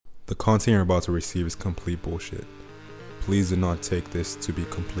The content you're about to receive is complete bullshit. Please do not take this to be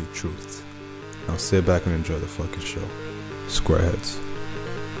complete truths. Now sit back and enjoy the fucking show. Squareheads.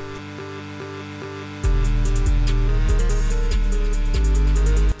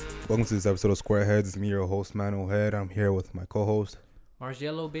 Welcome to this episode of Squareheads. It's me, your host, Manuel Head. I'm here with my co-host.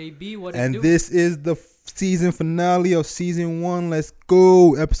 Marcello, baby, what And it do? this is the season finale of season 1. Let's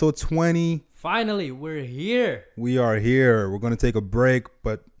go. Episode 20. Finally, we're here. We are here. We're going to take a break,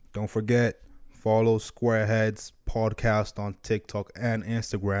 but don't forget, follow Squareheads podcast on TikTok and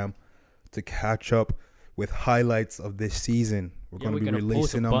Instagram to catch up with highlights of this season. We're going to be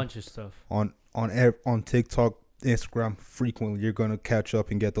releasing them bunch of stuff on TikTok, Instagram frequently. You're going to catch up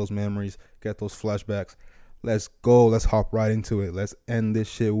and get those memories, get those flashbacks. Let's go. Let's hop right into it. Let's end this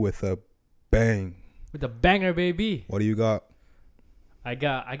shit with a bang. with a banger, baby. What do you got? I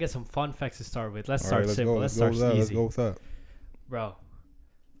got some fun facts to start with. Let's All start right, simple. Let's start easy. Let's go with that. Bro.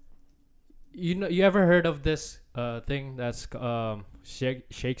 You ever heard of this thing that's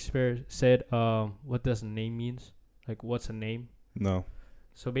Shakespeare said what does a name means? Like, what's a name? No.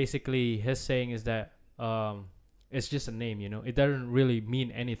 So basically his saying is that it's just a name, you know. It doesn't really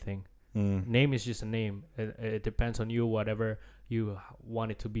mean anything. Name is just a name. It depends on you, whatever you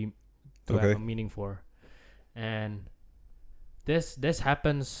want it to be, to have a meaning for. And this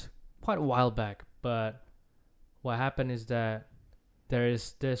happens quite a while back, but what happened is that there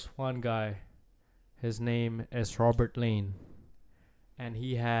is this one guy. His name is Robert Lane, and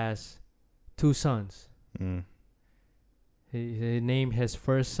he has 2 sons. He named his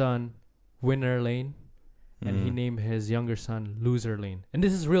first son Winner Lane, and he named his younger son Loser Lane. And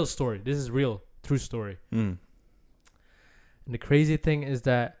this is real story. This is real, true story. And the crazy thing is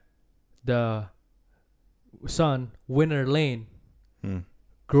that the son, Winner Lane,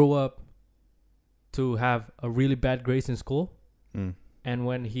 grew up to have a really bad grades in school. And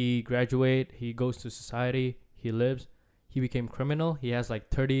when he graduate, he goes to society, he lives, he became criminal. He has like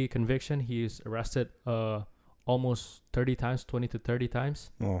 30 conviction. He's arrested almost 30 times, 20 to 30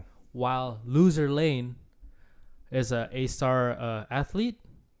 times. Oh. While Loser Lane is a A-star athlete,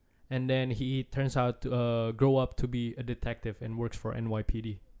 and then he turns out to grow up to be a detective and works for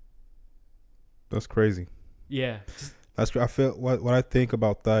NYPD. That's crazy. Yeah. I feel what I think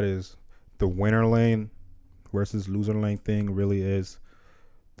about that is the Winner Lane versus Loser Lane thing really is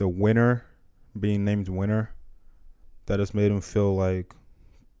the winner being named Winner. That just made him feel like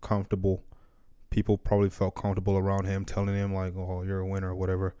comfortable. People probably felt comfortable around him, telling him like, "Oh, you're a winner," or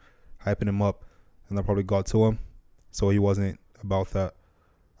whatever, hyping him up, and that probably got to him. So he wasn't about that.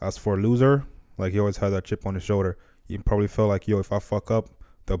 As for Loser, like, he always had that chip on his shoulder. He probably felt like, yo, if I fuck up,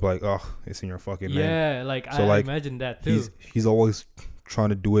 they'll be like, "Oh, it's in your fucking name." Yeah, like, so, I like, imagine that too. He's always trying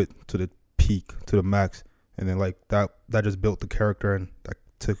to do it to the peak, to the max, and then like that just built the character and that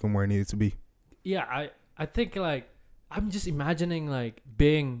took him where he needed to be. Yeah, I think, like, I'm just imagining like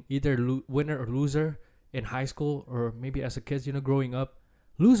being either winner or loser in high school, or maybe as a kid, you know, growing up.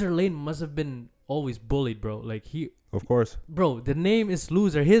 Loser Lane must have been always bullied, bro. Like, Of course. Bro, the name is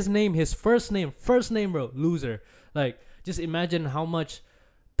Loser. His name, his first name, bro, Loser. Like, just imagine how much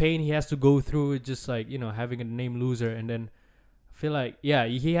pain he has to go through just, like, you know, having a name Loser. And then I feel like, yeah,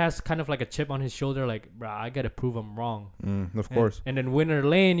 he has kind of like a chip on his shoulder, like, bro, I gotta prove him wrong. Of course. And then Winner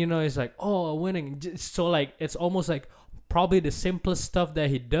Lane, you know, is like, oh, winning. So, like, it's almost like probably the simplest stuff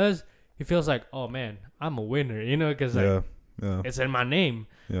that he does. He feels like, oh man, I'm a winner, you know, because like, it's in my name.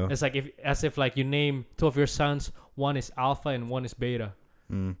 Yeah. It's like as if like you name 2 of your sons, one is Alpha and one is Beta.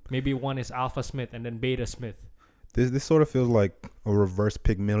 Maybe one is Alpha Smith and then Beta Smith. This sort of feels like a reverse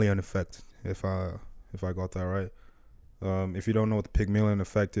Pygmalion effect, if I got that right. If you don't know what the Pygmalion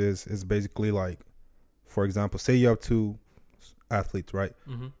effect is, it's basically like, for example, say you have 2 athletes, right?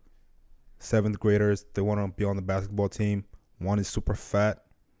 7th graders, they want to be on the basketball team. One is super fat,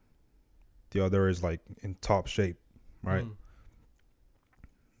 the other is like in top shape, right?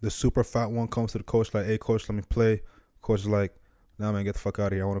 The super fat one comes to the coach like, "Hey coach, let me play." Coach is like, "Nah man, get the fuck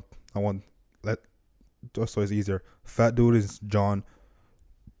out of here. So it's easier. Fat dude is John.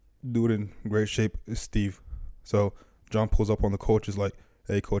 Dude in great shape is Steve." So John pulls up on the coach, is like,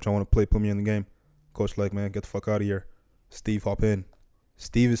 "Hey coach, I want to play. Put me in the game." Coach like, "Man, get the fuck out of here." Steve hop in.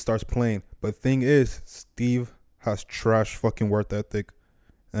 Steve starts playing. But the thing is, Steve has trash fucking work ethic,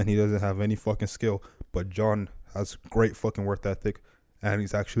 and he doesn't have any fucking skill. But John has great fucking work ethic, and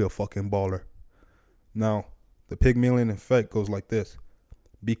he's actually a fucking baller. Now, the Pygmalion effect goes like this.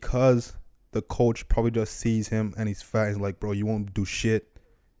 Because the coach probably just sees him and he's fat, he's like, "Bro, you won't do shit."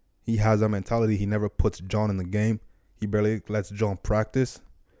 He has that mentality. He never puts John in the game. He barely lets John practice.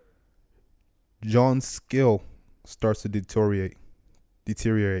 John's skill starts to deteriorate.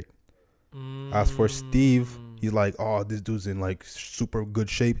 As for Steve, he's like, oh, this dude's in like super good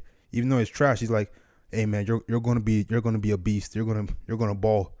shape. Even though he's trash, he's like, hey man, you're gonna be a beast. You're gonna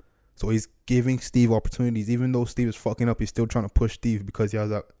ball. So he's giving Steve opportunities. Even though Steve is fucking up, he's still trying to push Steve because he has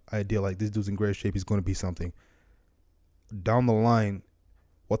that idea like this dude's in great shape. He's gonna be something. Down the line,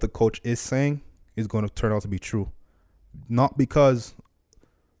 what the coach is saying is going to turn out to be true. Not because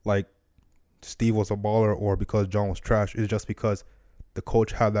like Steve was a baller or because John was trash. It's just because the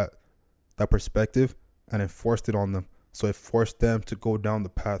coach had that perspective and enforced it on them. So it forced them to go down the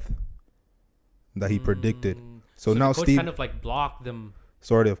path that he predicted. So now the coach Steve kind of like blocked them.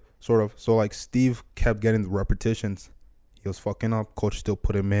 Sort of. So like Steve kept getting the repetitions. He was fucking up. Coach still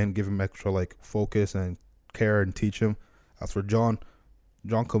put him in, give him extra like focus and care and teach him. As for John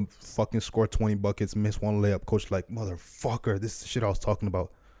could fucking score 20 buckets, miss one layup. Coach like, motherfucker, this is the shit I was talking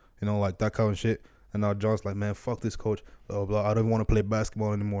about. You know, like that kind of shit. And now John's like, man, fuck this coach. Blah, blah, blah. I don't want to play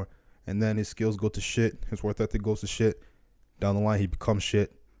basketball anymore. And then his skills go to shit. His work ethic goes to shit. Down the line, he becomes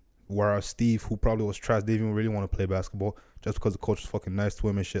shit. Whereas Steve, who probably was trash, didn't even really want to play basketball just because the coach was fucking nice to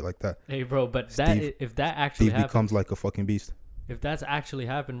him and shit like that. Hey, bro, but if that actually Steve happened, becomes like a fucking beast. If that's actually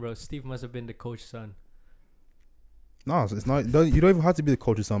happened, bro, Steve must have been the coach's son. No, it's not. You don't even have to be the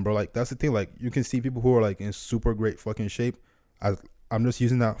coach's son, bro. Like that's the thing. Like you can see people who are like in super great fucking shape. I'm just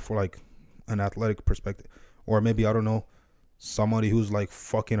using that for like an athletic perspective, or maybe I don't know, somebody who's like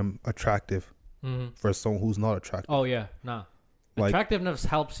fucking attractive for someone who's not attractive. Oh yeah, nah. Like, attractiveness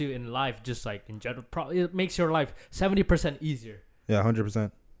helps you in life, just like in general. Probably it makes your life 70% easier. Yeah, 100%.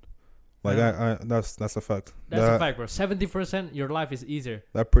 Like I that's a fact. That's a fact, bro. 70% your life is easier.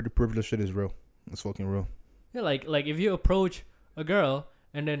 That pretty privilege shit is real. It's fucking real. Yeah, like if you approach a girl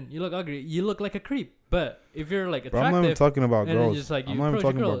and then you look ugly, you look like a creep. But if you're like attractive, bro, I'm not even talking about girls. Just, like, I'm not even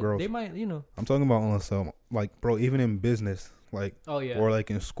talking about girls. They might, you know. I'm talking about unless like, bro, even in business, like, or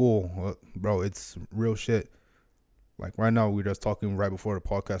like in school, bro, it's real shit. Like right now, we were just talking right before the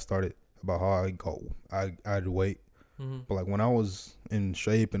podcast started about how I had to wait. But like when I was in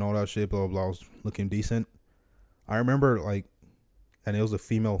shape and all that shit, blah, blah, blah, I was looking decent. I remember like, and it was a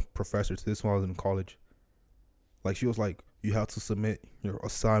female professor to this when I was in college. Like she was like, you have to submit your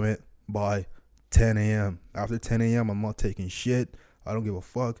assignment by 10 a.m. After 10 a.m., I'm not taking shit. I don't give a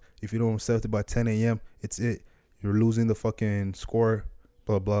fuck. If you don't accept it by 10 a.m., it's it. You're losing the fucking score,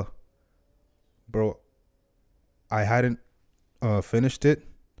 blah, blah. Bro, I hadn't finished it.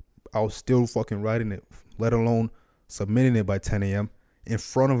 I was still fucking writing it, let alone submitting it by 10 a.m. In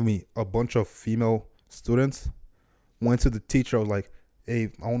front of me, a bunch of female students went to the teacher. I was like,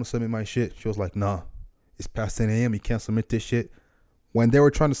 hey, I want to submit my shit. She was like, nah, it's past 10 a.m. You can't submit this shit. When they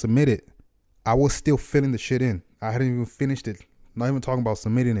were trying to submit it, I was still filling the shit in. I hadn't even finished it. Not even talking about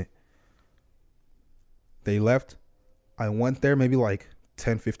submitting it. They left. I went there maybe like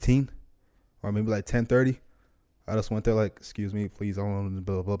 10:15 or maybe like 10:30. I just went there like, excuse me, please, I want to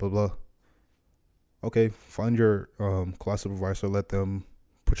blah, blah, blah, blah. Okay, find your class supervisor. Let them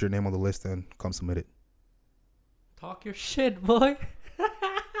put your name on the list and come submit it. Talk your shit, boy.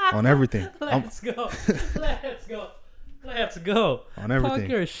 On everything. Let's go. Let's go. On everything. Talk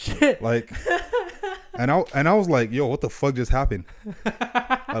your shit. Like, and I was like, yo, what the fuck just happened?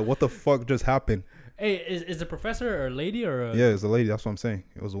 Like, what the fuck just happened? Hey, is the professor a lady or a... Yeah, it's a lady. That's what I'm saying.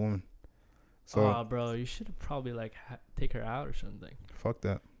 It was a woman. So, bro, you should have probably like take her out or something. Fuck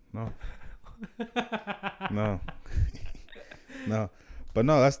that. No. No. No. But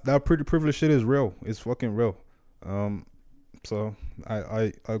no, that pretty privileged shit is real. It's fucking real. So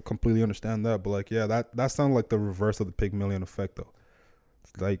I completely understand that. But like, yeah, that sounds like the reverse of the Pygmalion effect though.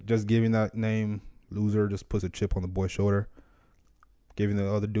 It's like just giving that name loser just puts a chip on the boy's shoulder. Giving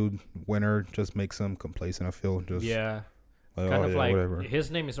the other dude winner just makes him complacent, I feel. Just yeah. Like, kind of like whatever.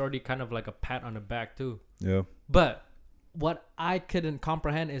 His name is already kind of like a pat on the back too. Yeah. But what I couldn't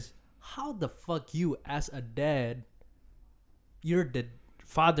comprehend is how the fuck you as a dad, you're the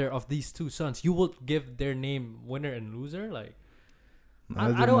father of these two sons, you would give their name winner and loser? Like,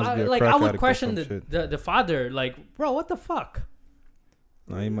 I would question the father. Like, bro, what the fuck?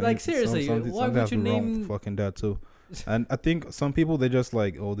 Like seriously, why would you name fucking dad too? And I think some people, they just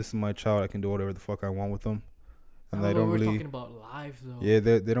like, oh, this is my child, I can do whatever the fuck I want with them. And they don't really. We're talking about life, though. Yeah,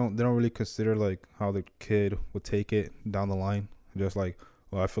 they don't really consider like how the kid would take it down the line. Just like,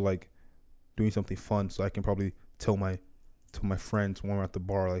 well, I feel like doing something fun, so I can probably tell my friends when we're at the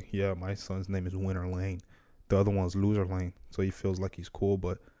bar, like, yeah, my son's name is Winner Lane, the other one's Loser Lane. So he feels like he's cool,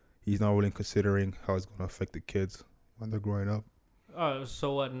 but he's not really considering how it's gonna affect the kids when they're growing up. Oh,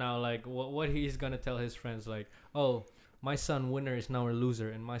 so what now? Like, what he's gonna tell his friends? Like, oh, my son Winner is now a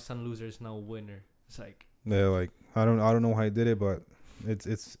loser, and my son Loser is now a winner. It's like. Yeah, like I don't know how he did it, but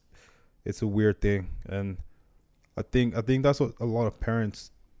it's it's a weird thing, and I think that's what a lot of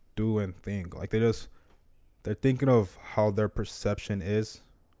parents do and think. Like they're thinking of how their perception is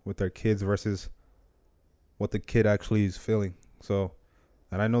with their kids versus what the kid actually is feeling. So,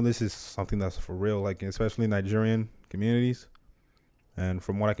 and I know this is something that's for real, like especially in Nigerian communities. And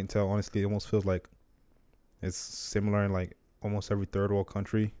from what I can tell, honestly, it almost feels like it's similar in like almost every third world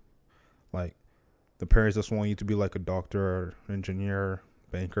country. Like the parents just want you to be like a doctor or engineer,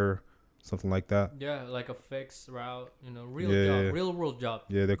 banker, something like that. Yeah, like a fixed route, real Yeah, job, yeah. real world job.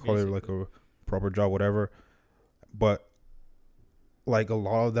 Yeah, they call it like a proper job, whatever. But like a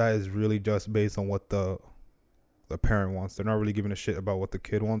lot of that is really just based on what the parent wants. They're not really giving a shit about what the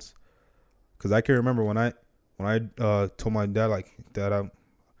kid wants. Cause I can remember when I told my dad, like, Dad,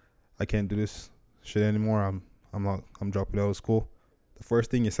 I can't do this shit anymore. I'm dropping out of school. The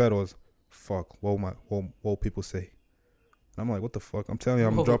first thing he said was, "Fuck, what will people say?" And I'm like, "What the fuck?" I'm telling you,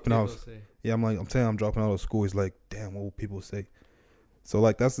 I'm dropping out. Yeah, I'm telling you, I'm dropping out of school. He's like, "Damn, what will people say?" So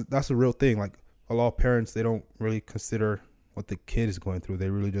like that's a real thing. Like a lot of parents, they don't really consider what the kid is going through. They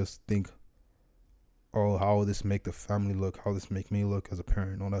really just think, "Oh, how will this make the family look? How will this make me look as a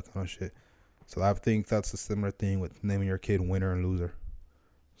parent?" All that kind of shit. So I think that's a similar thing with naming your kid winner and loser.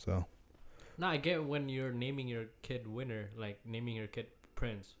 So. No, I get when you're naming your kid winner, like naming your kid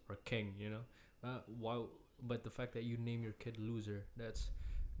prince or king, why? But the fact that you name your kid loser, that's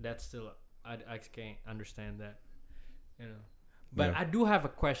still I can't understand that, But Yeah. I do have a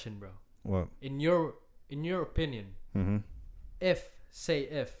question, bro. What? In your opinion, Mm-hmm. if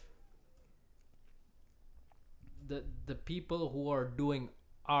the people who are doing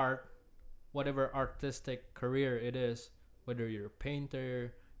art, whatever artistic career it is, whether you're a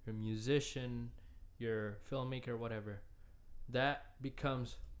painter, you're a musician, you're a filmmaker, whatever, that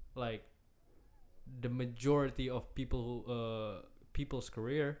becomes like the majority of people's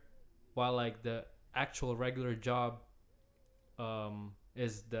career, while like the actual regular job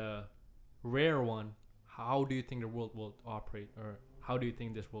is the rare one. How do you think the world will operate, or how do you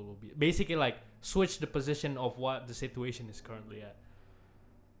think this world will be? Basically, like switch the position of what the situation is currently at.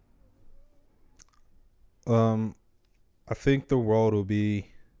 I think the world will be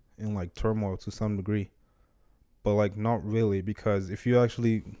in like turmoil to some degree, but like not really, because if you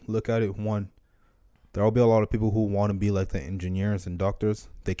actually look at it, one, there will be a lot of people who want to be like the engineers and doctors.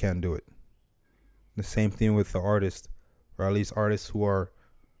 They can't do it. The same thing with the artists, or at least artists who are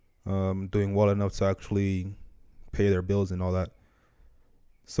doing well enough to actually pay their bills and all that.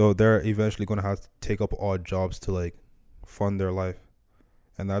 So they're eventually going to have to take up odd jobs to like fund their life.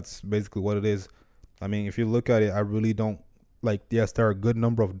 And that's basically what it is. I mean, if you look at it, I really don't like, yes, there are a good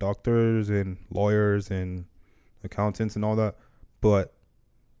number of doctors and lawyers and accountants and all that. But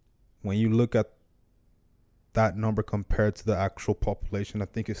when you look at that number compared to the actual population, I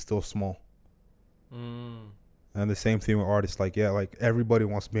think it's still small. And the same thing with artists. Like, yeah, like everybody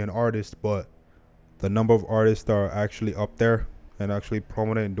wants to be an artist, but the number of artists that are actually up there and actually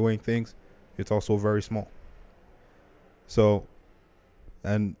prominent and doing things, it's also very small. So,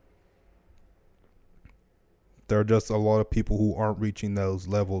 and there are just a lot of people who aren't reaching those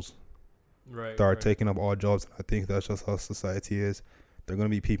levels that are taking up odd jobs. And I think that's just how society is. There are going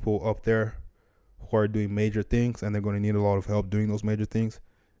to be people up there who are doing major things, and they're going to need a lot of help doing those major things.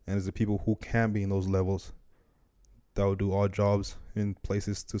 And there's the people who can be in those levels that will do odd jobs in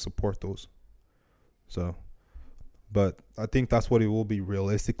places to support those. So, but I think that's what it will be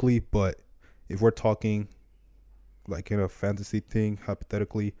realistically. But if we're talking like in a fantasy thing,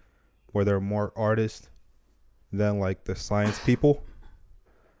 hypothetically, where there are more artists than like the science people,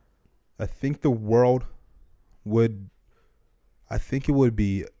 I think the world would, I think it would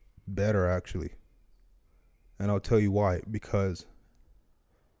be better actually. And I'll tell you why. Because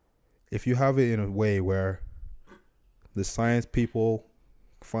if you have it in a way where the science people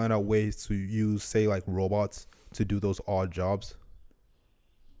find out ways to use, say, like robots to do those odd jobs.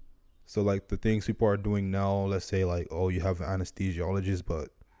 So like the things people are doing now, let's say like, oh, you have an anesthesiologist, but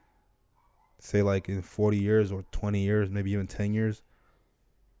say like in 40 years or 20 years, maybe even 10 years,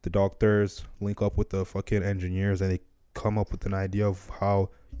 the doctors link up with the fucking engineers and they come up with an idea of how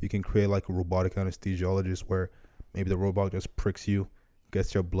you can create like a robotic anesthesiologist where maybe the robot just pricks you,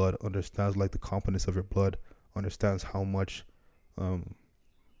 gets your blood, understands like the components of your blood, understands how much of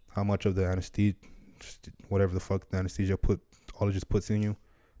the anesthesia, whatever the fuck the anesthesiologist puts in you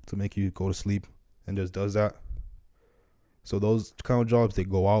to make you go to sleep, and just does that. So those kind of jobs, they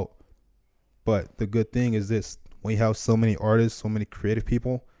go out. But the good thing is this: when you have so many artists, so many creative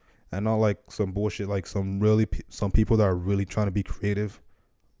people, and not like some bullshit, like some people that are really trying to be creative,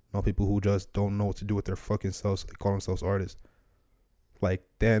 not people who just don't know what to do with their fucking selves, they call themselves artists. like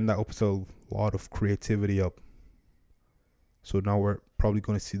then that opens a lot of creativity up. So now we're probably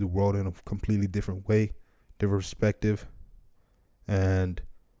going to see the world in a completely different way, different perspective. And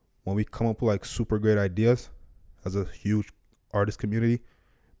when we come up with like super great ideas as a huge artist community,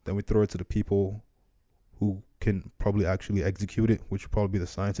 then we throw it to the people who can probably actually execute it, which would probably be the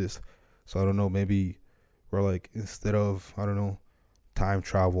scientists. So I don't know, maybe we're like, instead of, I don't know, time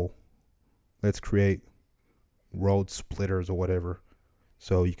travel, let's create world splitters or whatever.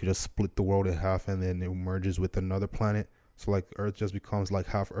 So you could just split the world in half and then it merges with another planet. So like Earth just becomes like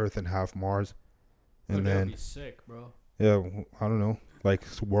half Earth and half Mars. And that'd then be sick, bro. yeah, I don't know, like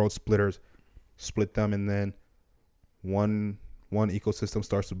world splitters, split them, and then one ecosystem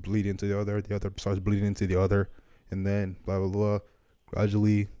starts to bleed into the other starts bleeding into the other, and then blah blah blah.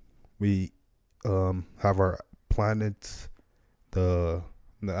 Gradually, we have our planets, the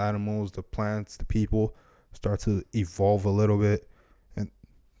animals, the plants, the people start to evolve a little bit, and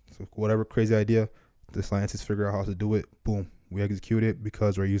so whatever crazy idea, the scientists figure out how to do it. Boom, we execute it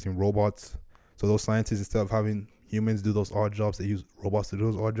because we're using robots. So those scientists, instead of having humans do those odd jobs, they use robots to do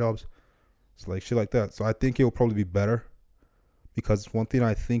those odd jobs. It's like shit like that. So I think it will probably be better, because one thing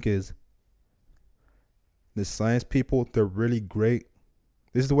I think is the science people, they're really great.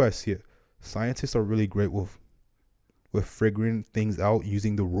 This is the way I see it. Scientists are really great with figuring things out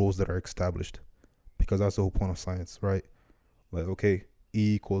using the rules that are established, because that's the whole point of science, right? Like, okay,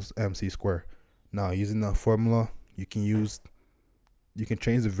 E equals mc squared. Now, using that formula, you can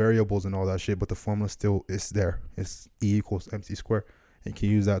change the variables and all that shit, but the formula still is there. It's E equals mc squared. And you can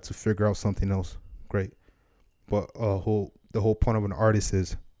use that to figure out something else. Great. But the whole point of an artist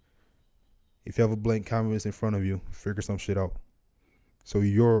is, if you have a blank canvas in front of you, figure some shit out. So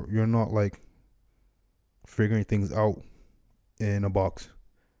you're not like figuring things out in a box.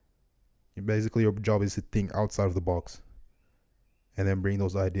 Basically, your job is to think outside of the box and then bring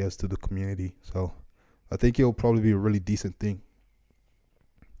those ideas to the community. So I think it'll probably be a really decent thing.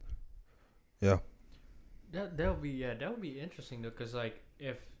 Yeah. That would be interesting though, cause like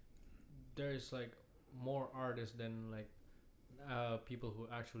if there's like more artists than like people who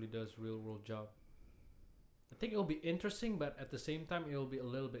actually does real world job, I think it'll be interesting, but at the same time it'll be a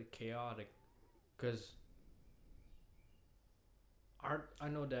little bit chaotic, cause I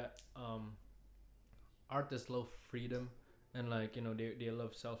know that artists love freedom and like they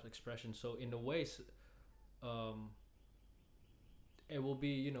love self expression. So in a ways, it will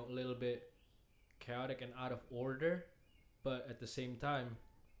be a little bit chaotic and out of order, but at the same time,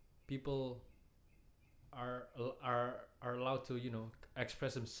 people are allowed to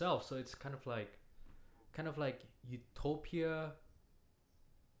express themselves. So it's kind of like utopia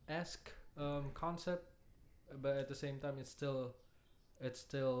esque concept, but at the same time, it's still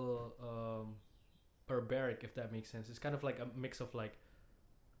barbaric, if that makes sense. It's kind of like a mix of like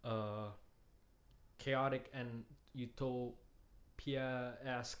chaotic and utopia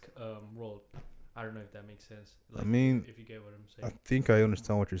esque world. I don't know if that makes sense. Like, I mean, if you get what I'm saying. I think I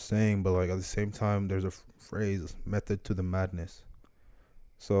understand what you're saying, but like at the same time, there's a phrase, method to the madness.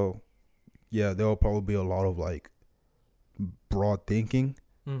 So, yeah, there will probably be a lot of like broad thinking,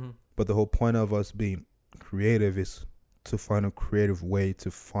 but the whole point of us being creative is to find a creative way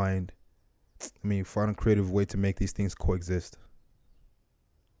to find a creative way to make these things coexist.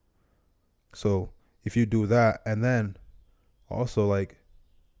 So if you do that, and then also like,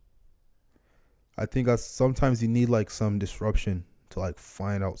 I think that sometimes you need like some disruption to like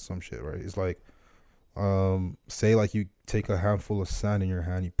find out some shit, right? It's like, say like you take a handful of sand in your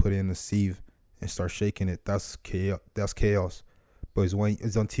hand, you put it in a sieve and start shaking it. That's chaos. But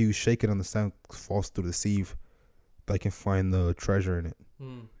it's until you shake it and the sand falls through the sieve that you can find the treasure in it.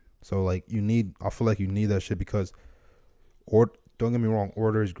 So like I feel like you need that shit, because don't get me wrong,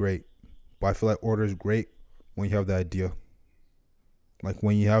 order is great, but I feel like order is great when you have the idea. Like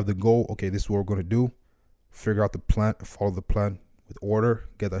when you have the goal, okay, this is what we're going to do, figure out the plan, follow the plan with order,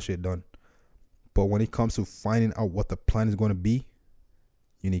 get that shit done. But when it comes to finding out what the plan is going to be,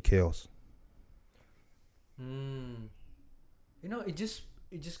 you need chaos. It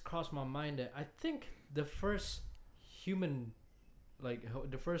just crossed my mind that I think the first human, like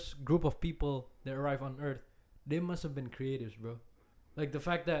the first group of people that arrive on Earth, they must have been creatives, bro. Like the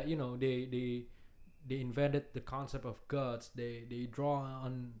fact that they invented the concept of gods. They draw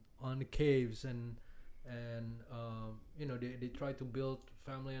on the caves and they try to build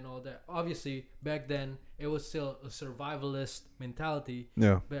family and all that. Obviously back then it was still a survivalist mentality.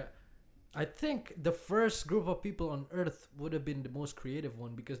 Yeah. But I think the first group of people on Earth would have been the most creative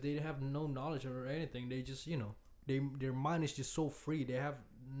one, because they have no knowledge or anything. They just their mind is just so free. They have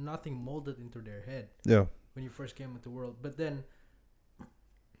nothing molded into their head. Yeah. When you first came into the world, but then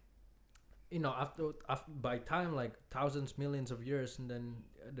after by time like thousands, millions of years, and then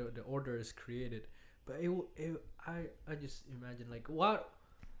the order is created. But I just imagine like what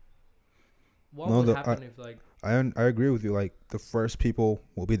No, would the happen if like I agree with you. Like the first people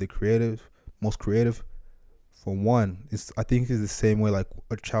will be the most creative. For one, I think it's the same way like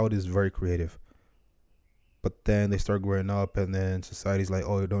a child is very creative, but then they start growing up, and then society's like,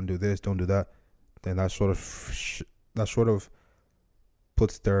 oh, don't do this, don't do that. Then that sort of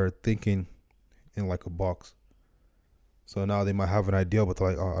puts their thinking in like a box. So now they might have an idea, but they're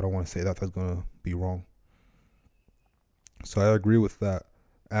like, oh, I don't want to say that. That's gonna be wrong. So I agree with that,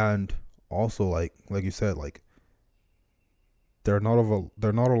 and also like you said, like there are not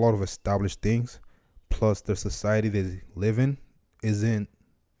a lot of established things. Plus, the society they live in isn't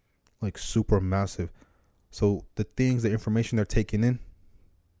like super massive. So the information they're taking in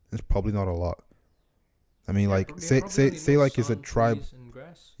is probably not a lot. I mean, like say like it's a tribe.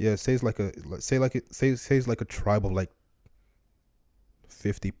 Yeah, say it's like a tribe of like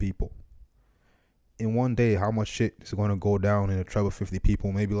 50 people. In one day, how much shit is going to go down in a tribe of 50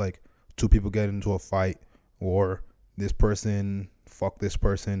 people? Maybe like 2 people get into a fight, or this person fuck this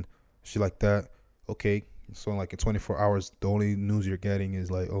person, shit like that. Okay, so like in 24 hours, the only news you're getting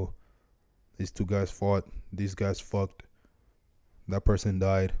is like, oh, these 2 guys fought, these guys fucked, that person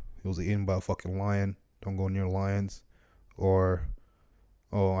died, he was eaten by a fucking lion, don't go near lions, or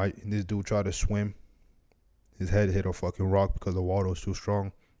this dude tried to swim, his head hit a fucking rock because the water was too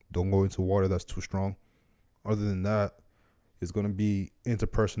strong, don't go into water that's too strong. Other than that, it's going to be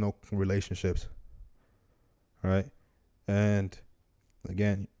interpersonal relationships, right? And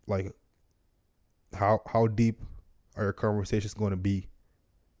again, like how deep are your conversations going to be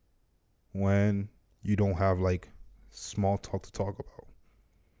when you don't have like small talk to talk about?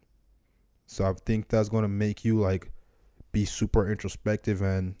 So I think that's going to make you like be super introspective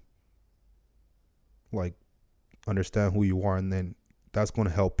and like understand who you are, and then that's going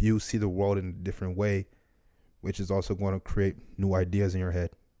to help you see the world in a different way, which is also going to create new ideas in your head.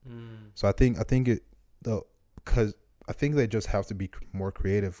 So I think because I think they just have to be more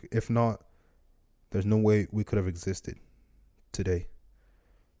creative. If not, there's no way we could have existed today.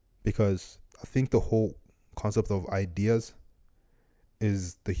 Because I think the whole concept of ideas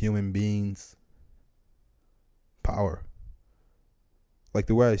is the human being's power. Like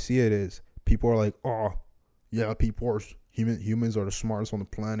the way I see it is, people are like, oh, yeah, humans are the smartest on the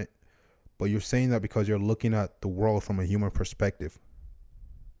planet. But you're saying that because you're looking at the world from a human perspective.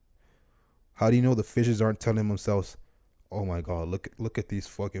 How do you know the fishes aren't telling themselves, oh my God, look at these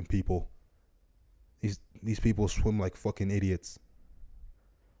fucking people. These people swim like fucking idiots.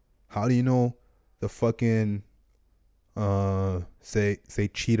 How do you know the fucking say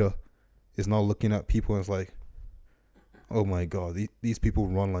cheetah is not looking at people and is like, oh my God, these people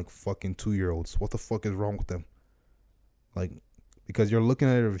run like fucking 2-year-olds. What the fuck is wrong with them? Like, because you're looking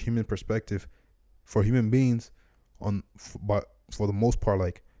at it from a human perspective. For human beings, but for the most part,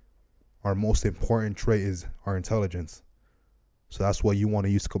 like our most important trait is our intelligence. So that's what you want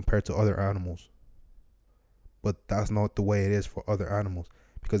to use compared to other animals. But that's not the way it is for other animals.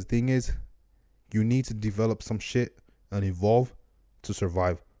 Because the thing is, you need to develop some shit and evolve to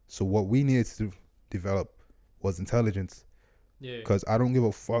survive. So what we needed to develop was intelligence. Yeah. Because I don't give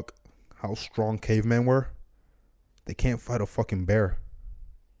a fuck how strong cavemen were. They can't fight a fucking bear.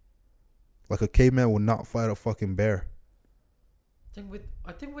 Like a caveman would not fight a fucking bear.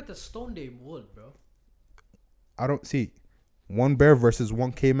 I think with the stone they would, bro. I don't see one bear versus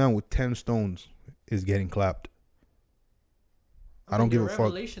one caveman with 10 stones is getting clapped. I don't give a fuck.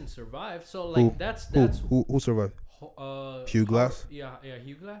 Revelation survived, so like who survived? Hugh Glass.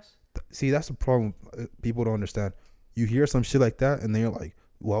 Hugh Glass. See, that's the problem. People don't understand. You hear some shit like that, and then you're like,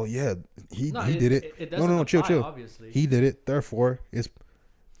 "Well, yeah, he did it." Chill. Obviously, he did it. Therefore, it's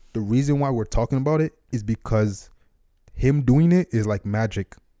the reason why we're talking about it is because him doing it is like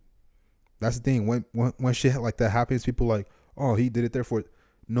magic. That's the thing. When shit like that happens, people are like, "Oh, he did it." Therefore,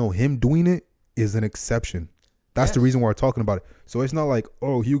 no, him doing it is an exception. That's the reason why we're talking about it. So it's not like,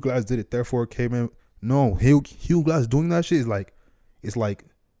 oh, Hugh Glass did it, therefore it came in. No, Hugh Glass doing that shit is like, it's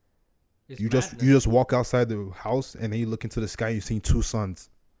you just walk outside the house and then you look into the sky and you see 2 suns.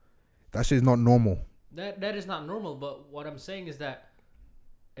 That shit is not normal. That is not normal. But what I'm saying is that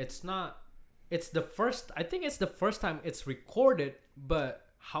it's not. It's the first. I think it's the first time it's recorded. But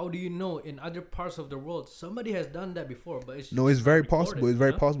how do you know in other parts of the world somebody has done that before? But it's very possible. It's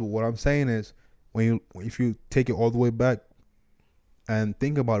very possible. What I'm saying is, if you take it all the way back and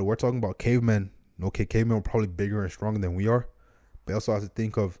think about it, we're talking about cavemen. Okay, cavemen were probably bigger and stronger than we are, but also have to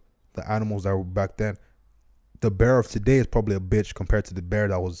think of the animals that were back then. The bear of today is probably a bitch compared to the bear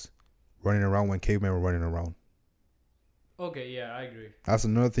that was running around when cavemen were running around. Okay, yeah, I agree. That's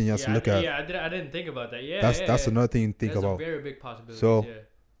another thing you have to look at. Yeah, I didn't think about that. Yeah, that's another thing to think that's about. A very big possibility.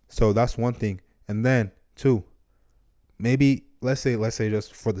 So that's one thing. And then two, maybe let's say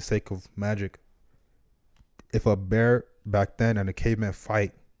just for the sake of magic, if a bear back then and a caveman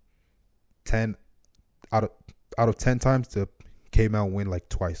fight, 10 out of 10 times, the caveman will win like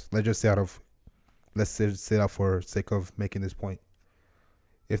twice. Let's say that for sake of making this point.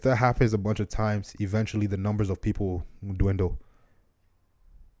 If that happens a bunch of times, eventually the numbers of people will dwindle.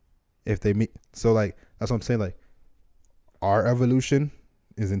 If they meet, so like that's what I'm saying. Like our evolution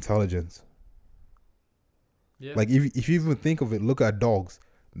is intelligence. Yeah. Like if you even think of it, look at dogs.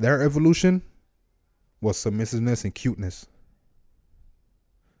 Their evolution was submissiveness and cuteness.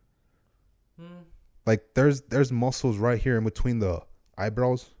 Like there's muscles right here in between the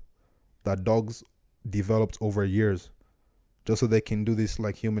eyebrows that dogs developed over years, just so they can do this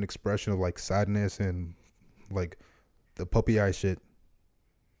like human expression of like sadness and like the puppy eye shit.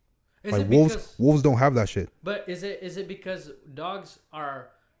 Like wolves don't have that shit. But is it because dogs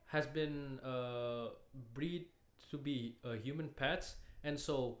has been breed to be human pets, and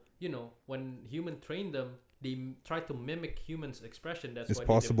so when human train them, they try to mimic humans' expression. That's why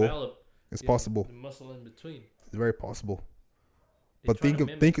possible. They develop. It's possible. The muscle in between. It's very possible. But think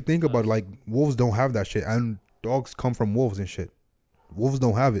about it, like wolves don't have that shit, and dogs come from wolves and shit. Wolves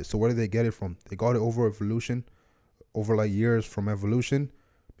don't have it, so where did they get it from? They got it over evolution, over like years from evolution,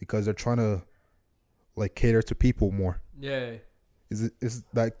 because they're trying to like cater to people more. Yeah. Is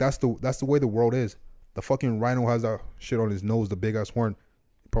like that's the way the world is. The fucking rhino has that shit on his nose, the big ass horn.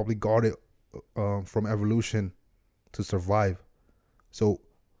 He probably got it from evolution to survive. So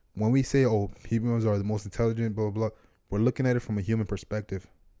when we say, oh, humans are the most intelligent, blah, blah, blah, we're looking at it from a human perspective.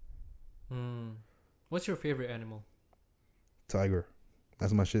 What's your favorite animal? Tiger.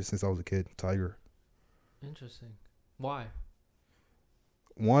 That's my shit since I was a kid. Tiger. Interesting. Why?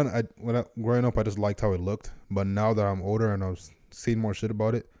 One, growing up, I just liked how it looked. But now that I'm older and I've seen more shit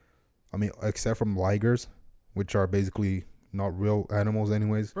about it, I mean, except from ligers, which are basically not real animals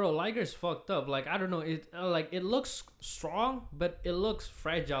anyways. Bro, liger's fucked up. Like, I don't know, it looks strong, but it looks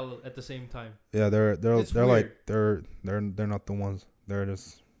fragile at the same time. Yeah, they're like they're not the ones. They're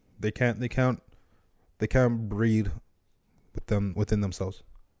just they can't breed within themselves.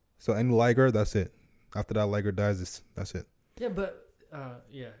 So any liger, that's it. After that liger dies, that's it. Yeah, but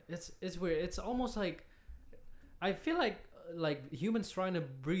it's weird. It's almost like I feel like humans trying to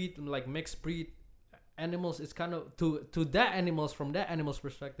breed like mixed breed animals. It's kind of to that animals from that animal's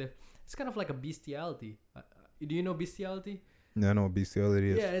perspective. It's kind of like a bestiality. Do you know bestiality? Yeah, I know what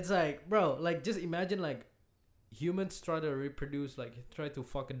bestiality is. Yeah, it's like, bro, like just imagine like humans try to reproduce, like try to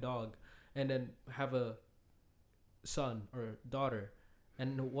fuck a dog and then have a son or daughter,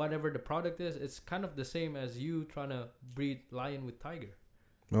 and whatever the product is, it's kind of the same as you trying to breed lion with tiger.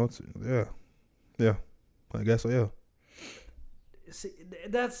 No, it's yeah, I guess so. Yeah. See,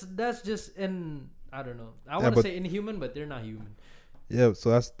 that's just I don't know. I want to say inhuman, but they're not human. Yeah, so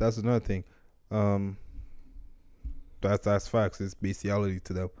that's another thing. That's facts. It's bestiality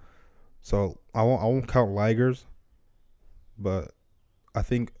to them. So I won't count ligers, but I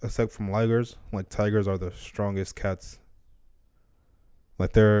think except from ligers, like tigers are the strongest cats.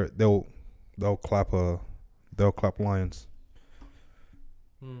 Like they'll clap lions.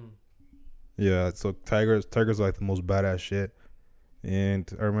 Yeah, so tigers are like the most badass shit.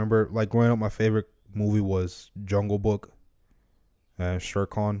 And I remember like growing up, my favorite movie was Jungle Book. And Shere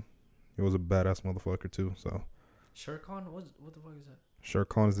Khan, he was a badass motherfucker too. So Shere Khan, what the fuck is that? Shere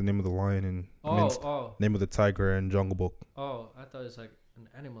Khan is the name of the lion and name of the tiger in Jungle Book. Oh, I thought it's like an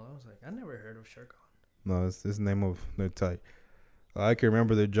animal. I was like, I never heard of Shere Khan. No, it's the name of the tiger. I can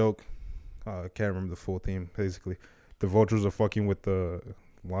remember the joke. I can't remember the full theme. Basically, the vultures are fucking with the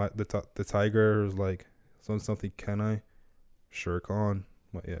tiger. Is like something. Can I? Shere Khan.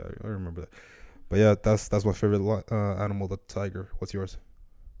 But yeah, I remember that. But yeah, that's my favorite animal, the tiger. What's yours?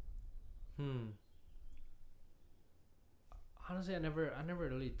 Honestly, I never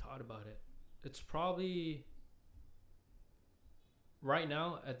really thought about it. It's probably right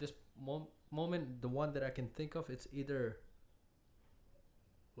now at this moment the one that I can think of. It's either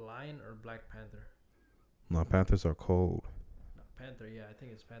lion or Black Panther. No, panthers are cold. No, panther. Yeah, I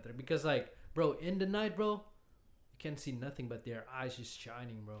think it's panther because like, bro, in the night, bro, you can't see nothing but their eyes just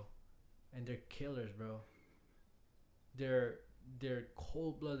shining, bro, and they're killers, bro. They're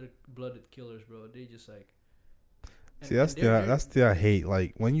cold-blooded killers, bro. They just like. See, that's the I hate.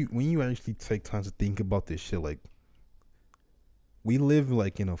 Like when you actually take time to think about this shit, like we live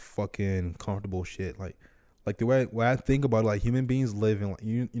like in a fucking comfortable shit. Like like the way I think about it, like human beings live in like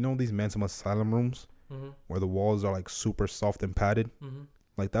you know these mental asylum rooms where the walls are like super soft and padded.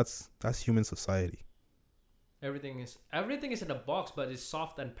 Like that's human society. Everything is in a box, but it's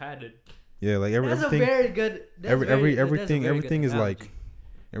soft and padded. Yeah, like everything. That's a very good. Everything is like,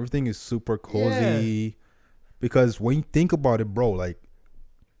 everything is super cozy, because when you think about it, bro, like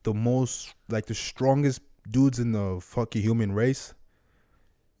the strongest dudes in the fucking human race,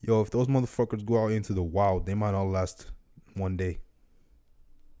 yo, if those motherfuckers go out into the wild, they might not last one day.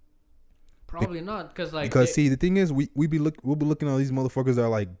 Probably not, see, the thing is, we'll be looking at these motherfuckers that are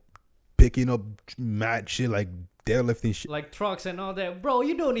like picking up mad shit, like deadlifting shit, like trucks and all that, bro.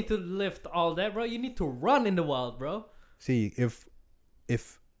 You don't need to lift all that, bro. You need to run in the wild, bro. See, if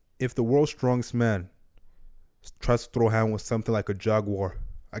the world's strongest man tries to throw hand with something like a jaguar,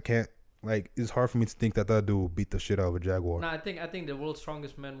 I can't, like, it's hard for me to think that dude will beat the shit out of a jaguar. No, I think the world's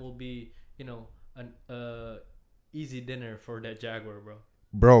strongest man will be, an easy dinner for that jaguar, bro.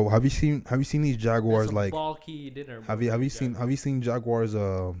 Bro, have you seen these jaguars, like bulky dinner? Bro. Have you seen jaguars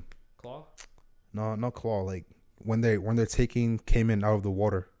claw? No, not claw. Like when they're taking caiman out of the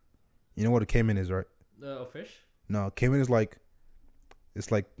water. You know what a caiman is, right? A fish? No, caiman is like,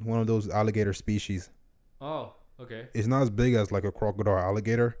 it's like one of those alligator species. Oh, okay. It's not as big as like a crocodile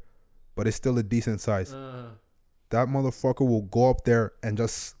alligator, but it's still a decent size. That motherfucker will go up there and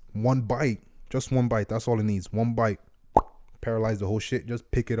just one bite. That's all it needs. One bite. Paralyze the whole shit.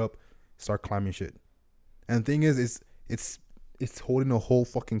 Just pick it up, start climbing shit. And the thing is, it's holding a whole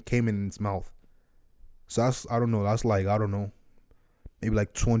fucking caiman in its mouth. So that's, I don't know, maybe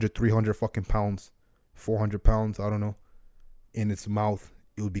like 200, 300 fucking pounds, 400 pounds, I don't know, in its mouth.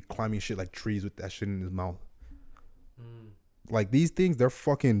 It would be climbing shit like trees with that shit in its mouth. Like these things, they're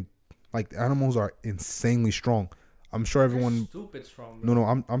fucking, like, the animals are insanely strong. I'm sure everyone. They're stupid strong. Bro.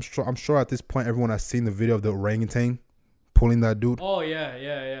 No, I'm sure at this point everyone has seen the video of the orangutan pulling that dude. Oh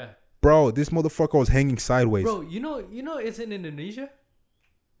yeah. Bro, this motherfucker was hanging sideways. Bro, you know it's in Indonesia.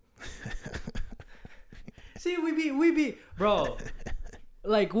 See, we be bro,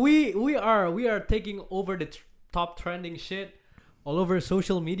 like we are taking over the top trending shit all over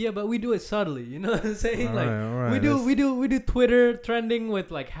social media, but we do it subtly. You know what I'm saying? All right, we do Twitter trending with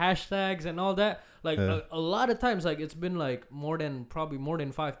like hashtags and all that. Like a lot of times, like it's been like probably more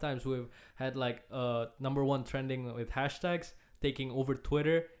than 5 times we've had like number 1 trending with hashtags, taking over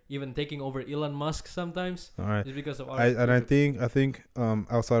Twitter, even taking over Elon Musk sometimes. All right, just because of I think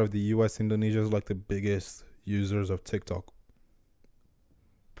outside of the U.S., Indonesia is like the biggest users of TikTok.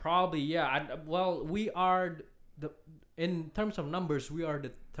 Probably, yeah. Well, we are in terms of numbers, we are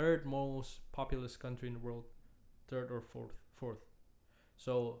the 3rd most populous country in the world, 3rd or 4th.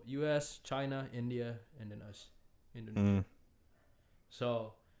 So U.S., China, India, and then us, Indonesia.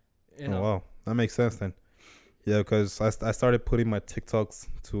 So, Oh wow, that makes sense then. Yeah, because I started putting my TikToks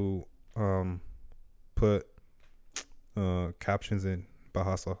to put captions in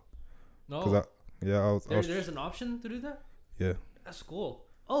Bahasa. No. There's an option to do that? Yeah. That's cool.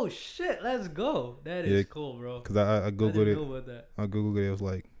 Oh shit, let's go. That is cool, bro. Because I googled it. Know about that. I googled it. It was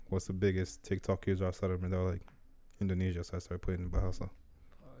like, what's the biggest TikTok user outside of me? They were like, Indonesia. So I started putting in Bahasa.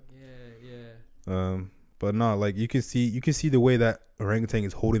 Yeah. But no, like you can see the way that orangutan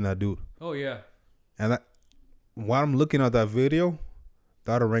is holding that dude. Oh yeah. And that, while I'm looking at that video,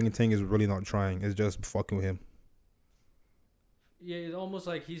 that orangutan is really not trying. It's just fucking with him. Yeah, it's almost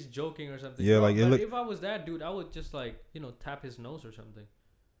like he's joking or something. Yeah, bro, like if I was that dude, I would just like tap his nose or something.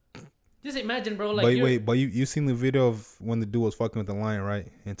 Just imagine, bro. Like, but you seen the video of when the dude was fucking with the lion, right?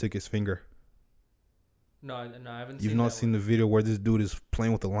 And took his finger. No, I haven't. You've not seen the video where this dude is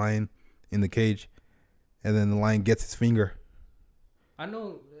playing with the lion in the cage, and then the lion gets his finger. I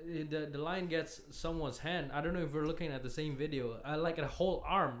know the lion gets someone's hand. I don't know if we're looking at the same video. I like a whole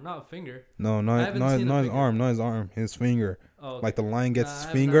arm, not a finger. No, not his arm, his finger. Oh, okay. Like the lion gets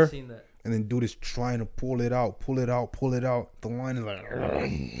his finger, and then dude is trying to pull it out. The lion is like,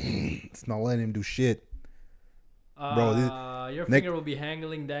 it's not letting him do shit. Bro, your finger will be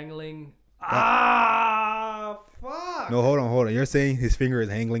dangling. Fuck. No, hold on. You're saying his finger is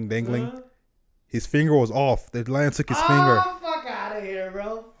dangling? His finger was off. The lion took his finger. Fuck out of here,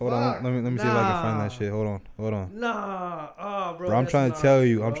 bro. Hold on. Let me see if I can find that shit. Hold on. Nah. Bro, I'm trying to tell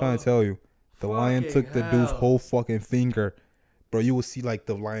you. The lion took the dude's whole fucking finger. Bro, you will see like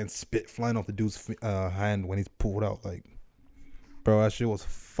the lion spit flying off the dude's hand when he's pulled out. Like, bro, that shit was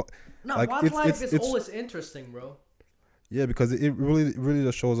No, like, wildlife is always interesting, bro. Yeah, because it really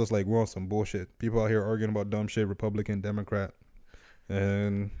just shows us like we're on some bullshit. People out here arguing about dumb shit, Republican, Democrat,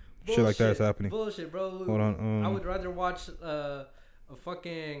 and bullshit, shit like that is happening. Bullshit, bro. Hold on. I would rather watch a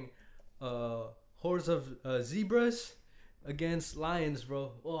fucking hordes of zebras against lions,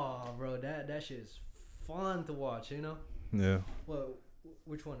 bro. Oh, bro, that shit is fun to watch. You know. Yeah. Well,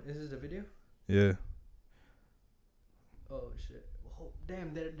 which one? Is this the video? Yeah. Oh shit! Oh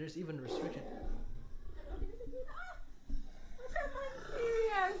damn! There's even restriction.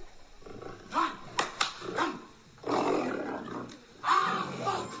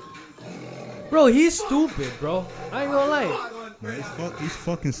 Bro, he's stupid, bro. I ain't gonna lie. Man, he's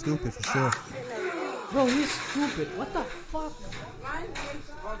fucking stupid for sure. Bro, he's stupid. What the fuck?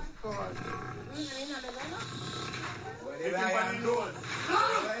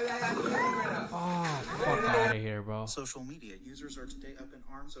 Oh, fuck out of here, bro. Social media users are today up in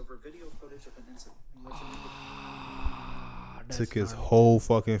arms over video footage of an incident in which Took his whole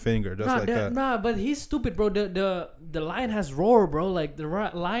fucking finger just like that. Nah, but he's stupid, bro. The lion has roar, bro. Like the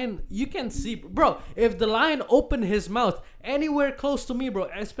lion, you can see, bro. If the lion opened his mouth anywhere close to me, bro,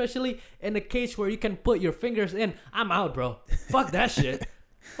 especially in a cage where you can put your fingers in, I'm out, bro. Fuck that shit.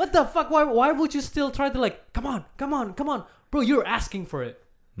 What the fuck? Why would you still try to like? Come on, bro. You're asking for it.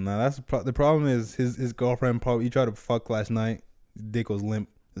 Nah, that's the problem. Is his girlfriend probably he tried to fuck last night. His dick was limp.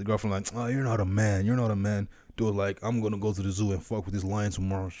 His girlfriend like, oh, you're not a man. Dude, like, I'm gonna go to the zoo and fuck with this lion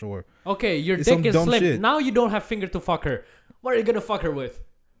tomorrow, sure. Okay, your dick is slim. Shit. Now you don't have finger to fuck her. What are you gonna fuck her with?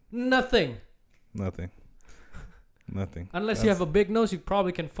 Nothing. Unless you have a big nose, you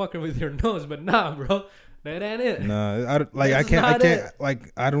probably can fuck her with your nose. But nah, bro, that ain't it. Nah,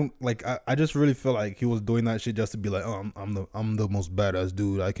 I just really feel like he was doing that shit just to be like, oh, I'm the most badass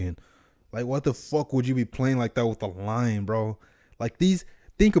dude I can. Like, what the fuck would you be playing like that with a lion, bro? Like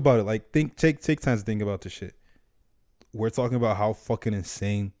think about it. Like, take time to think about this shit. We're talking about how fucking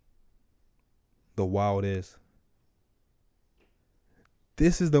insane the wild is.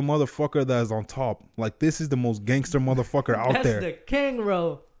 This is the motherfucker that is on top. Like, this is the most gangster motherfucker out there. That's the king,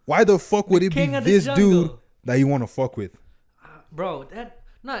 bro. Why the fuck would it be this dude that you want to fuck with? Bro,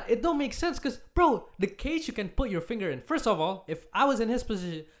 it don't make sense because, bro, the cage you can put your finger in. First of all, if I was in his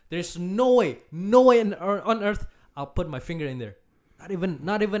position, there's no way on earth I'll put my finger in there.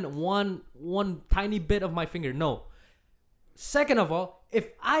 Not even one tiny bit of my finger. No. Second of all, if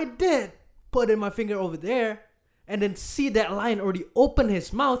I did put in my finger over there and then see that lion already open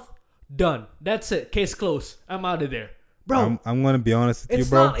his mouth, done. That's it. Case closed. I'm out of there. Bro, I'm gonna be honest with you,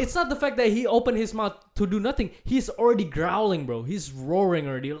 bro. It's not the fact that he opened his mouth to do nothing. He's already growling, bro. He's roaring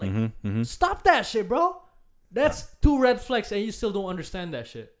already. Like, stop that shit, bro. That's 2 red flags, and you still don't understand that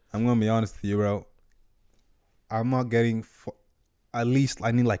shit. I'm gonna be honest with you, bro. I'm not getting. At least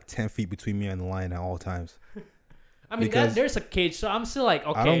I need like 10 feet between me and the lion at all times. I mean, there's a cage, so I'm still like,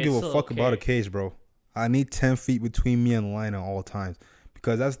 okay. I don't give a fuck about a cage, bro. I need 10 feet between me and the lion at all times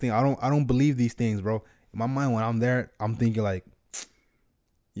because that's the thing. I don't believe these things, bro. In my mind, when I'm there, I'm thinking like,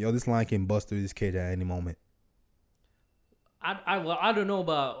 yo, this lion can bust through this cage at any moment. I don't know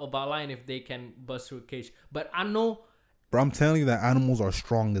about lion if they can bust through a cage, but I know. But I'm telling you that animals are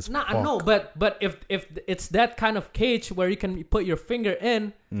strong as fuck. I know, but if it's that kind of cage where you can put your finger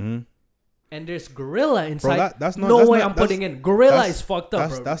in, and there's gorilla inside, bro, that's way I'm putting in. Gorilla is fucked up,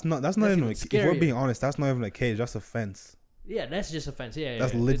 bro. That's not even a cage. If we're being honest, that's not even a cage. That's a fence. Yeah, that's just a fence. Yeah,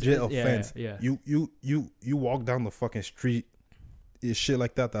 that's legit a fence. Yeah. You walk down the fucking street, it's shit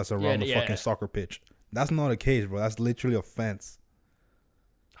like that. That's around the fucking soccer pitch. That's not a cage, bro. That's literally a fence.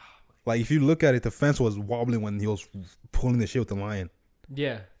 Like, if you look at it, the fence was wobbling when he was pulling the shit with the lion.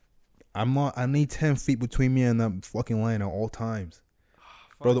 Yeah. I need 10 feet between me and that fucking lion at all times.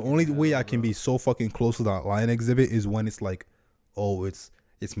 Bro, the only way I can be so fucking close to that lion exhibit is when it's like, oh, it's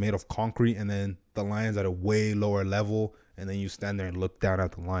made of concrete and then the lion's at a way lower level and then you stand there and look down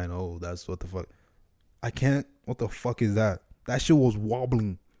at the lion. Oh, that's what the fuck. I can't. What the fuck is that? That shit was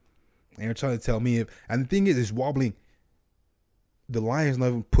wobbling. And you're trying to tell me and the thing is, it's wobbling. The lion's not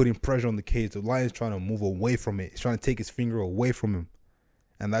even putting pressure on the cage. The lion's trying to move away from it. He's trying to take his finger away from him.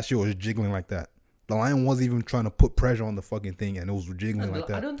 And that shit was jiggling like that. The lion wasn't even trying to put pressure on the fucking thing and it was jiggling like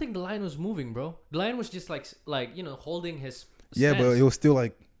that. I don't think the lion was moving, bro. The lion was just like holding his stance. Yeah, but it was still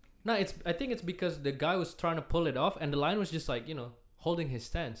like... No, I think it's because the guy was trying to pull it off and the lion was just like, holding his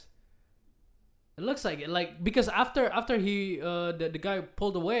stance. It looks like it. Like, because after he, the guy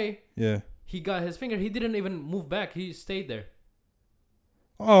pulled away... Yeah. He got his finger. He didn't even move back. He stayed there.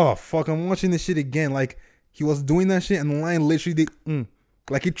 Oh, fuck. I'm watching this shit again. Like, he was doing that shit and the lion literally did...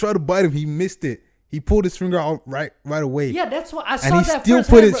 Like, he tried to bite him. He missed it. He pulled his finger out right away. Yeah, that's what I saw. And he still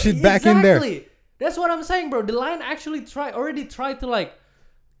put his shit back in there. That's what I'm saying, bro. The lion actually already tried to, like...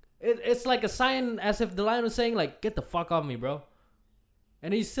 It's like a sign as if the lion was saying, like, get the fuck off me, bro.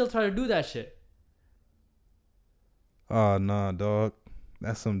 And he still tried to do that shit. Oh, nah, dog.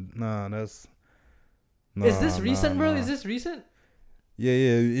 That's... Is this recent, bro? Is this recent? Yeah.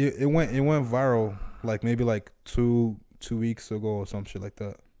 It went viral like maybe like two weeks ago or some shit like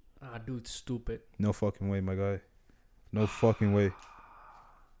that. Ah, dude, stupid. No fucking way, my guy. No fucking way.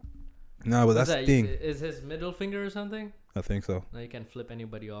 Nah, but that's the that, thing. Is his middle finger or something? I think so. No, you can't flip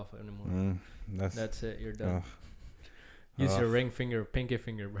anybody off anymore. That's it. You're done. Use your ring finger, pinky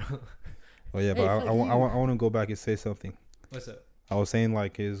finger, bro. Oh yeah, but I want to go back and say something. What's up? I was saying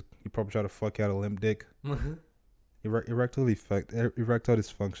like he probably try to fuck out a limp dick. Erectile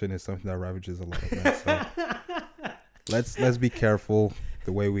dysfunction is something that ravages a lot of men. So let's be careful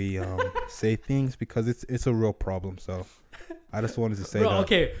the way we say things because it's a real problem. So I just wanted to say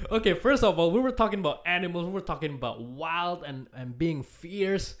that. Okay. First of all, we were talking about animals. We were talking about wild and being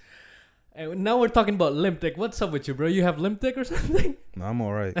fierce. And now we're talking about limp dick. What's up with you, bro? You have limp dick or something? No, I'm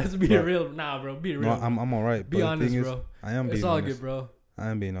all right. Let's be real. Nah, bro. Be real. No, I'm all right. Be honest, bro. I am being honest. It's all good, bro. I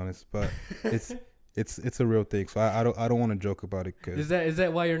am being honest, but it's a real thing. So I don't want to joke about it. Cause is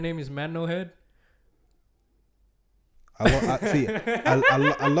that why your name is Man No Head? I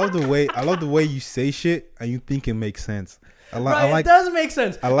love the way you say shit and you think it makes sense. It does make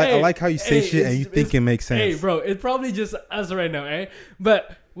sense. I like how you say shit and you think it makes sense. Hey, bro, it's probably just us right now, eh?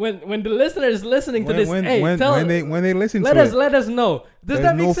 But when the listener is listening to this, when they listen to it, let us know. Does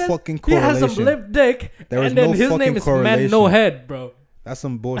that make sense? Fucking he has some limp dick, and then his name is Man No Head, bro. That's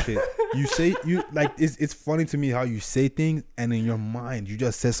some bullshit. It's funny to me how you say things and in your mind you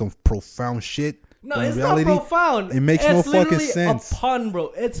just say some profound shit. No, it's reality, not profound. It makes no fucking sense. It's a pun,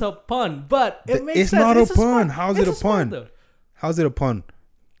 bro. It's a pun, but it makes sense. It's not a pun. How's it a pun? How's it a pun?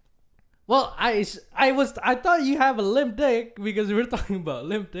 Well, I thought you have a limp dick because we were talking about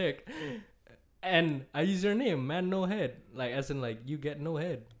limp dick, and I use your name, Man No Head, like as in like you get no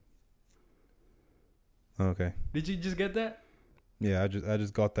head. Okay. Did you just get that? Yeah, I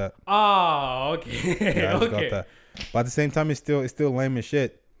just got that. Oh, okay. Yeah, I just got that. But at the same time, it's still lame as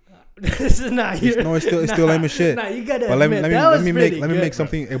shit. This is not your. No, it's still lame as shit. Nah, you gotta but admit, let me make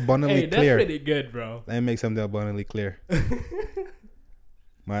something abundantly clear. That's pretty good, bro. Let me make something abundantly clear.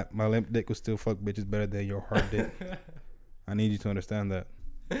 My limp dick will still fuck bitches better than your hard dick. I need you to understand that.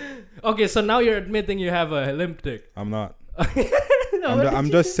 Okay, so now you're admitting you have a limp dick. I'm not. I'm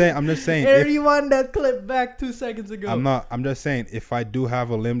just saying. Everyone that clip back 2 seconds ago. I'm not. I'm just saying. If I do have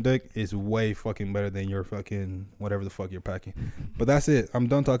a limp dick, it's way fucking better than your fucking whatever the fuck you're packing. But that's it. I'm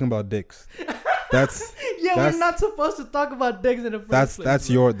done talking about dicks. We're not supposed to talk about dicks in the first place. That's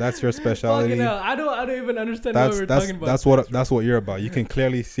your specialty. Fucking hell, I don't even understand what we're talking about. That's what you're about. You can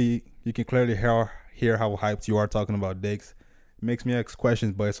clearly see. You can clearly hear how hyped you are talking about dicks. It makes me ask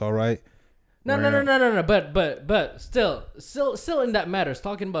questions, but it's all right. No. But still in that matters.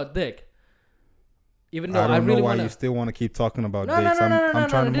 Talking about dick. Even though I don't know why you still want to keep talking about dicks. I'm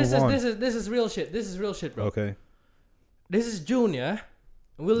trying to move on. This is real shit. This is real shit, bro. Okay. This is June, yeah.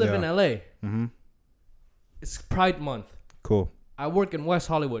 We live in LA. Mm-hmm. It's Pride Month. Cool. I work in West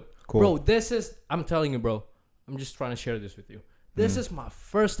Hollywood. Cool. Bro, I'm telling you, bro. I'm just trying to share this with you. This is my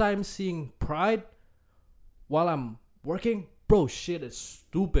first time seeing Pride while I'm working. Bro, shit is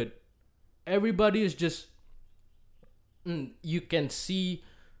stupid. Everybody is just you can see,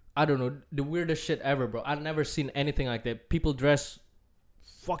 I don't know, the weirdest shit ever, bro. I've never seen anything like that. People dress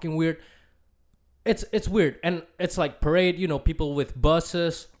fucking weird. It's weird, and it's like parade, people with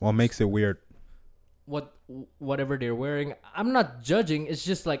buses. What makes it weird? Whatever they're wearing. I'm not judging. It's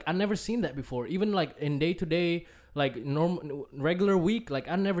just like I've never seen that before. Even like in day to day, like normal regular week, like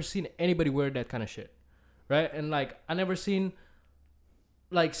I've never seen anybody wear that kind of shit, right? And like I never seen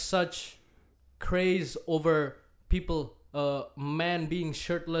like such craze over people, man being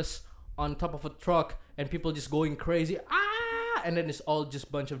shirtless on top of a truck and people just going crazy, and then it's all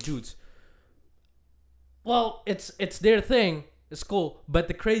just bunch of dudes. Well, it's their thing. It's cool, but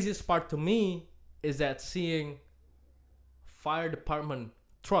the craziest part to me is that seeing fire department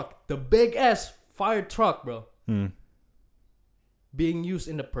truck, the big ass fire truck, bro, being used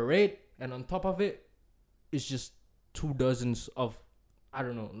in the parade, and on top of it is just 2 dozens of, I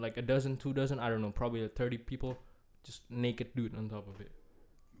don't know, like 2 dozen, I don't know, probably 30 people, just naked dude on top of it.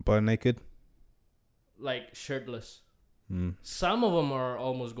 Butt naked? Like shirtless. Some of them are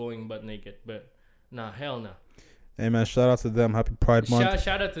almost going butt naked, but nah, hell nah. Hey man, shout out to them. Happy Pride Month.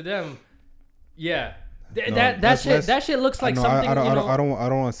 Shout out to them. Yeah. That shit looks like something. I don't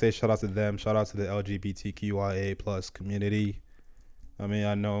want to say shout out to them. Shout out to the LGBTQIA plus community. I mean,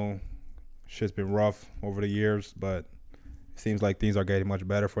 I know shit's been rough over the years, but it seems like things are getting much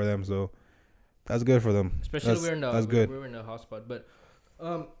better for them. So that's good for them. Especially we're in the hotspot. But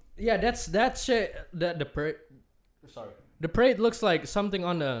yeah, that's shit. The parade looks like something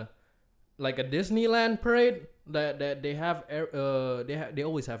on like a Disneyland parade that they have they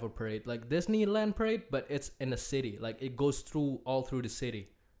always have a parade like Disneyland parade, but it's in a city. Like it goes all through the city.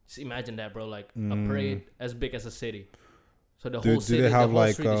 Just imagine that, bro. Like a parade as big as a city. So the whole city, the whole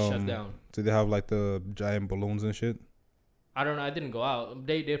street is shut down. Do they have like the giant balloons and shit? I don't know. I didn't go out.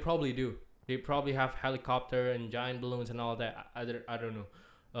 They probably do. They probably have helicopter and giant balloons and all that. I don't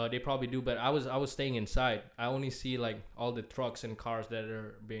know. They probably do, but I was staying inside. I only see like all the trucks and cars that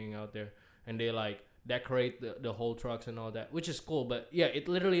are being out there, and they like decorate the whole trucks and all that, which is cool. But yeah, it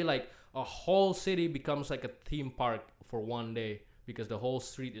literally like a whole city becomes like a theme park for one day because the whole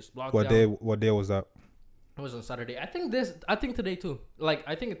street is blocked down. What day was that? It was on Saturday. I think today too. Like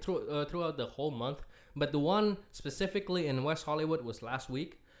I think throughout the whole month, but the one specifically in West Hollywood was last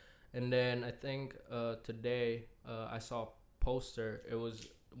week, and then I think today I saw a poster. It was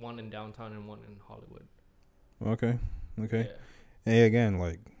one in downtown and one in Hollywood. Okay. Yeah. Hey, again,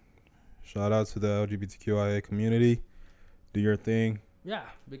 like, shout out to the LGBTQIA community. Do your thing. Yeah,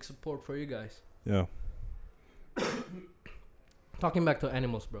 big support for you guys. Yeah. Talking back to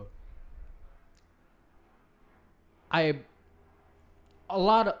animals, bro.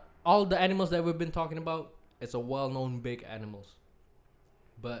 All the animals that we've been talking about, it's a well-known big animals.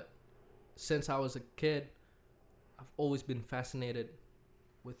 But since I was a kid, I've always been fascinated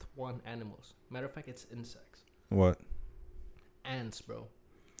with one animals. Matter of fact, it's insects. What? Ants, bro.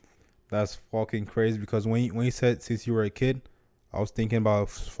 That's fucking crazy because when you said since you were a kid, I was thinking about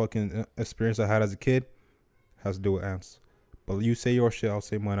fucking experience I had as a kid. Has to do with ants. But you say your shit, I'll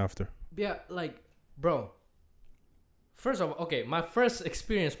say mine after. Yeah, like, bro. First of all, okay, my first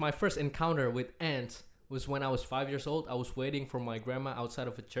encounter with ants was when I was 5 years old. I was waiting for my grandma outside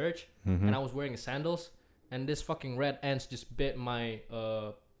of a church, and I was wearing sandals, and this fucking red ants just bit my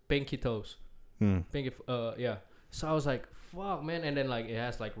pinky toes. Yeah. So I was like, fuck, man. And then like it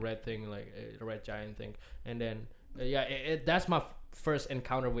has like red thing, like a red giant thing, and then that's my first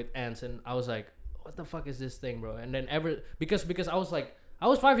encounter with ants, and I was like, what the fuck is this thing, bro? And then because I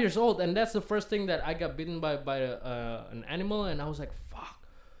was 5 years old, and that's the first thing that I got bitten by an animal, and I was like, fuck,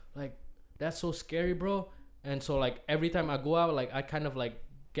 like that's so scary, bro. And so like every time I go out, like I kind of like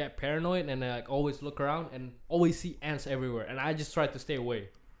get paranoid, and I like always look around and always see ants everywhere, and I just try to stay away.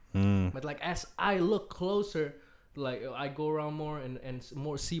 But like as I look closer, like I go around more and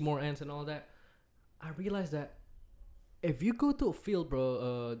see more ants and all that, I realized that if you go to a field,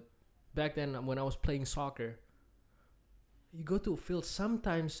 bro, back then when I was playing soccer, you go to a field,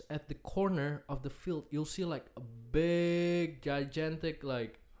 sometimes at the corner of the field you'll see like a big gigantic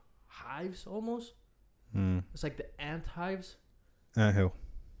like hives almost. It's like the ant hives. Anthill.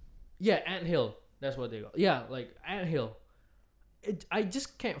 Yeah, anthill. That's what they go. Yeah, like anthill. I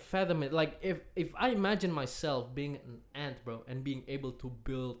just can't fathom it. Like if I imagine myself being an ant, bro, and being able to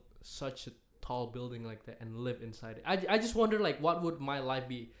build such a tall building like that and live inside it, I just wonder like what would my life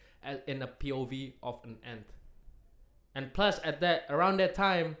be in a POV of an ant. And plus around that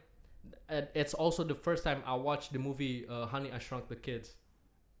time, it's also the first time I watched the movie Honey, I Shrunk the Kids.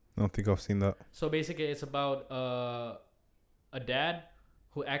 I don't think I've seen that. So basically it's about a dad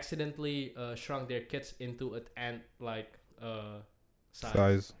who accidentally shrunk their kids into an ant like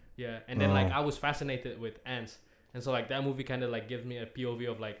size. Yeah, and then like I was fascinated with ants, and so like that movie kind of like gives me a POV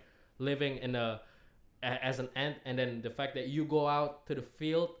of like living in as an ant, and then the fact that you go out to the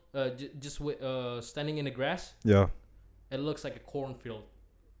field just with standing in the grass. Yeah, it looks like a cornfield,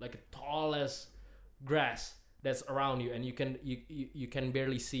 like a tallest grass that's around you, and you can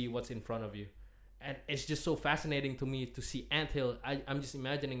barely see what's in front of you, and it's just so fascinating to me to see anthill. I'm just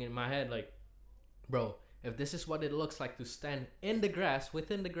imagining in my head like, bro, if this is what it looks like to stand in the grass,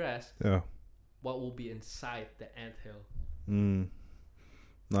 within the grass, yeah, what will be inside the anthill?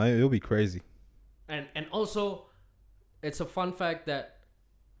 No, it'll be crazy. And also, it's a fun fact that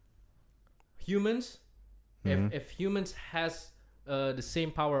humans, if humans has the same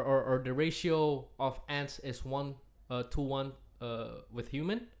power or the ratio of ants is 1 to 1 with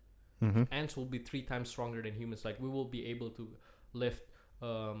human, ants will be 3 times stronger than humans. Like we will be able to lift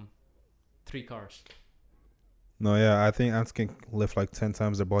 3 cars. No, yeah, I think ants can lift like 10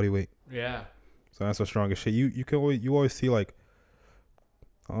 times their body weight. Yeah. So ants are strong as shit. You always see like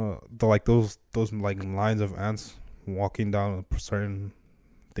those like lines of ants walking down a certain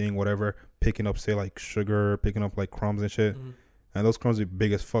thing, whatever, picking up say like sugar, picking up like crumbs and shit, and those crumbs are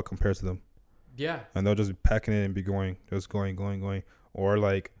big as fuck compared to them. Yeah. And they'll just be packing it and be going, or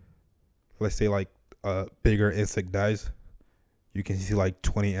like, let's say like a bigger insect dies, you can see like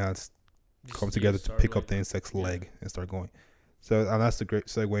 20 ants come together to pick up the insect's leg and start going. So, and that's a great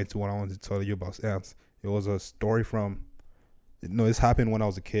segue into what I wanted to tell you about ants. It was a story from, this happened when I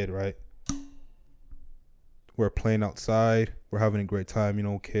was a kid, right? we're playing outside. We're having a great time, you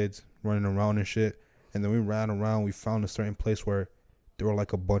know, kids running around and shit. And then we ran around. We found a certain place where there were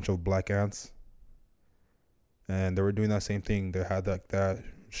like a bunch of black ants. And they were doing that same thing. They had like that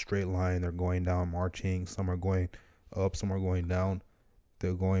straight line. They're going down, marching. Some are going up, some are going down.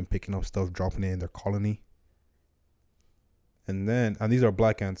 They're going, picking up stuff, dropping it in their colony. And these are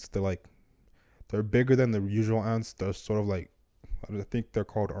black ants. They're bigger than the usual ants. They're sort of like, I think they're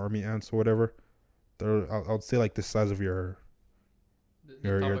called army ants or whatever. They're, I would say, like the size of your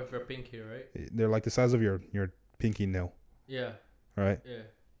The top of your pinky, right? They're like the size of your pinky nail. Yeah. Right? Yeah.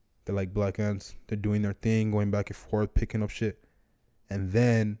 They're like black ants. They're doing their thing, going back and forth, picking up shit. And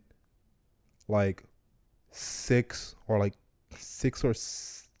then, like, maybe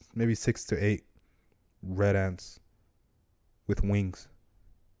 6 to 8 red ants with wings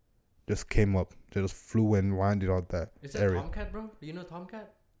just came up. They just flew and landed on that Is that area. Tomcat, bro? Do you know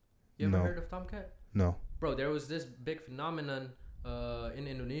Tomcat? You ever No. heard of Tomcat? No. Bro, there was this big phenomenon in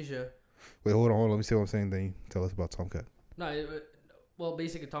Indonesia. Wait, hold on. Let me see what I'm saying. Then you tell us about Tomcat. No, well,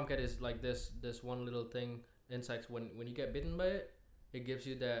 basically Tomcat is like this one little thing, insects. When you get bitten by it, it gives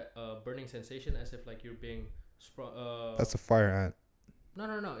you that burning sensation as if like you're being That's a fire ant.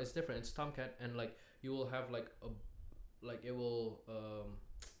 No, it's different. It's Tomcat, and like you will have like it will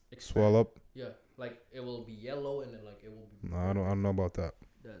Swell up. Yeah, like it will be yellow, and then like it will be. No, I don't know about that.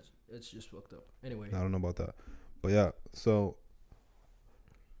 It's just fucked up. Anyway, I don't know about that. But yeah, so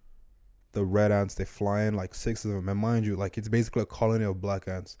the red ants, they fly in, like 6 of them. And mind you, like it's basically a colony of black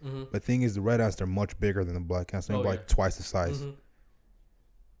ants. Mm-hmm. But the thing is, the red ants, they're much bigger than the black ants. They're like twice the size. Mm-hmm.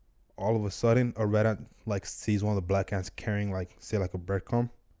 All of a sudden, a red ant like sees one of the black ants carrying, like, say, like a breadcrumb.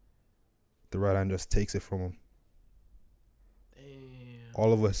 The red ant just takes it from him. Damn.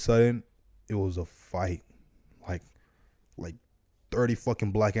 All of a sudden, it was a fight. Like 30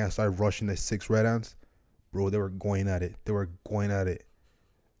 fucking black ants started rushing the 6 red ants. Bro, they were going at it.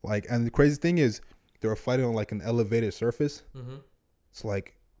 Like, and the crazy thing is, they were fighting on like an elevated surface. Mm-hmm. So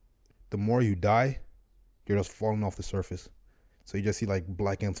like, the more you die, you're just falling off the surface. So you just see like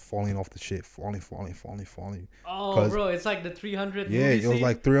black ants falling off the shit, falling. Oh, bro, it's like the 300. Yeah, movie it was scene?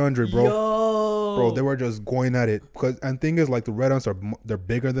 like 300, bro. Yo! Bro, they were just going at it. And thing is, like, the red ants they're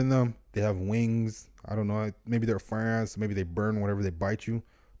bigger than them. They have wings. I don't know. Maybe they're fire ants. Maybe they burn whenever they bite you.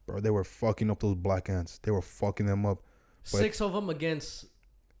 Bro, they were fucking up those black ants. They were fucking them up. 6 of them against.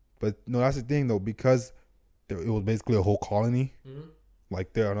 But no, that's the thing though, because it was basically a whole colony. Mm-hmm.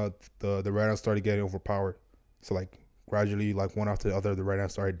 Like the red ants started getting overpowered. So like gradually, like one after the other, the red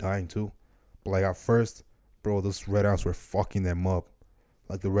ants started dying too. But like at first, bro, those red ants were fucking them up.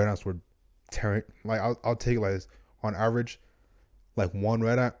 Like the red ants were tearing. Like I'll take it like this. On average, like one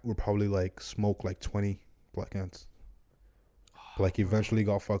red ant would probably like smoke like 20 black ants. But like eventually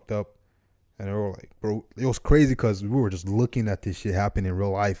got fucked up. And they were like, bro, it was crazy because we were just looking at this shit happen in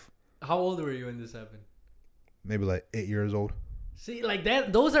real life. How old were you when this happened? Maybe like 8 years old. See, like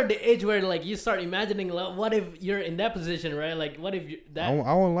that. Those are the age where like you start imagining, like, what if you're in that position, right? Like, what if you that? I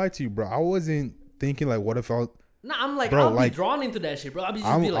won't lie to you, bro. I wasn't thinking like, what if I was... Nah, I'm like, bro, I'll like, be drawn into that shit, bro. I'll be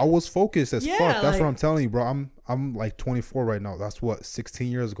just I be like, was focused as Yeah, fuck. That's like- what I'm telling you, bro. I'm like 24 right now. That's what,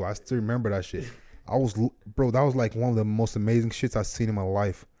 16 years ago. I still remember that shit. Bro, that was like one of the most amazing shits I've seen in my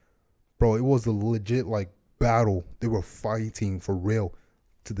life. Bro, it was a legit like battle. They were fighting for real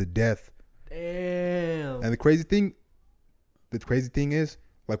to the death. damn. And the crazy thing is,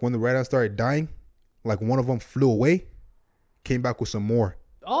 like when the red ants started dying, like one of them flew away, came back with some more.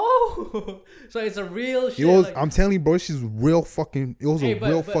 Oh, so it's a real shit. It was, like, I'm telling you, bro, it was Hey, a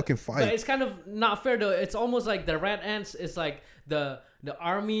real fucking But fight. it's kind of not fair though. It's almost like the red ants is like the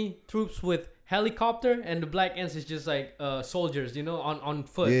army troops with helicopter, and the black ants is just like soldiers, you know, on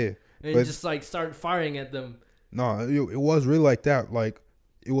foot. Yeah. And but- just like start firing at them. No, it was really like that. Like,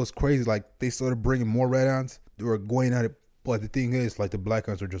 it was crazy. Like, they started bringing more red ants. They were going at it. But the thing is, like, the black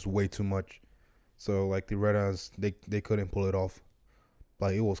ants are just way too much. So, like, the red ants, they couldn't pull it off.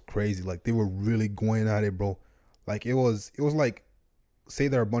 Like, it was crazy. Like, they were really going at it, bro. Like, it was like, say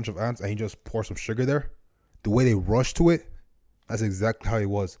there are a bunch of ants and you just pour some sugar there. The way they rushed to it, that's exactly how it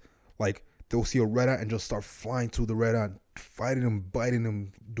was. Like, they'll see a red ant and just start flying to the red ant, fighting them, biting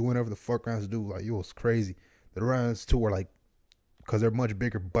them, doing whatever the fuck ants do. Like, it was crazy. The red ants too were like, because they're much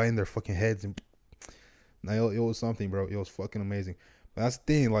bigger, biting their fucking heads. And now it was something, bro. It was fucking amazing. But that's the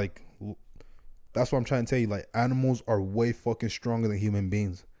thing, like, that's what I'm trying to tell you. Like, animals are way fucking stronger than human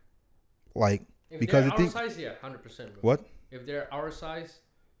beings. Like, If because they're the our thing, size, yeah, 100%. Bro. what? If they're our size,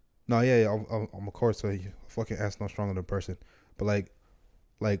 No, yeah, I'm of course a fucking ant's not stronger than a person. But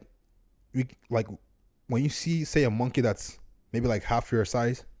like when you see, say, a monkey that's maybe like half your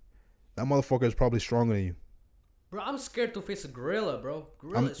size, that motherfucker is probably stronger than you. Bro, I'm scared to face a gorilla, bro.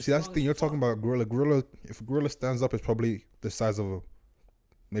 Gorilla is See, that's the strong thing. as You're fuck. talking about gorilla. Gorilla. If a gorilla stands up, it's probably the size of a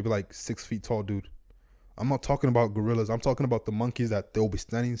maybe like 6 feet tall dude. I'm not talking about gorillas. I'm talking about the monkeys that they'll be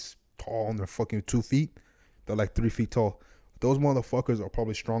standing tall on their fucking 2 feet. They're like 3 feet tall. Those motherfuckers are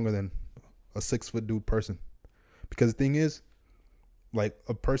probably stronger than a 6 foot dude person. Because the thing is, like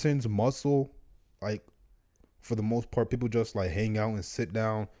a person's muscle, like for the most part, people just like hang out and sit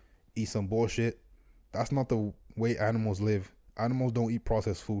down, eat some bullshit. That's not the way animals live. Animals don't eat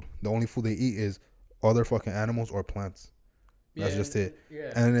processed food. The only food they eat is other fucking animals or plants. That's just it.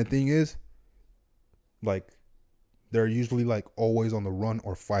 Yeah. And the thing is, like, they're usually like always on the run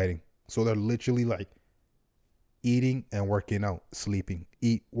or fighting. So they're literally like eating and working out, sleeping,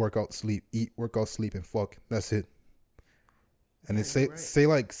 eat, work out, sleep, eat, work out, sleep, and fuck. That's it. And Yeah, it say you're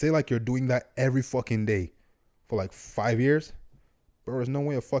right. say like you're doing that every fucking day for like 5 years. Bro, there's no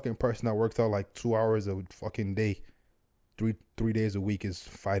way a fucking person that works out like 2 hours a fucking day, three days a week is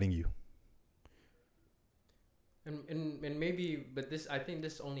fighting you. And maybe, but this, I think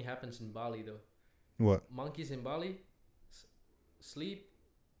this only happens in Bali though. What? Monkeys in Bali, sleep,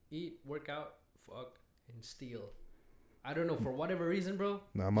 eat, work out, fuck, and steal. I don't know, for whatever reason, bro.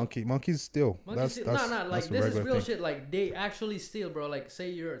 Nah, monkeys still. Monkeys steal. Nah, like that's a this is regular real thing. shit. Like they actually steal, bro. Like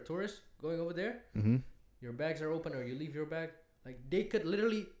say you're a tourist going over there, Mm-hmm. your bags are open or you leave your bag. Like they could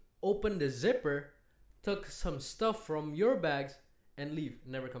literally open the zipper, took some stuff from your bags, and leave,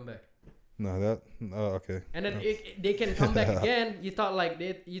 never come back. No, that. Oh, okay. And then they can come back again. You thought like,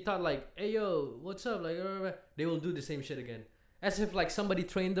 hey yo, what's up? Like they will do the same shit again, as if like somebody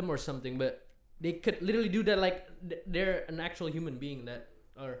trained them or something. But they could literally do that like they're an actual human being that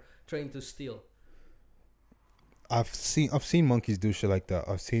are trained to steal. I've seen monkeys do shit like that.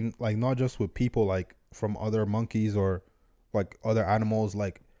 I've seen like not just with people, like from other monkeys or like other animals.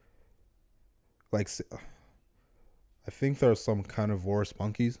 I think there's some carnivorous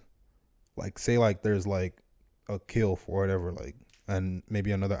monkeys. Like say like there's like a kill for whatever, like, and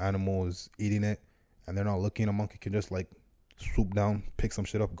maybe another animal is eating it, and they're not looking. A monkey can just like swoop down, pick some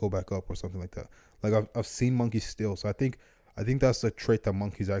shit up, go back up or something like that. Like I've seen monkeys steal. So I think that's a trait that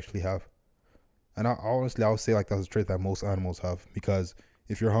monkeys actually have. And I would say like that's a trait that most animals have, because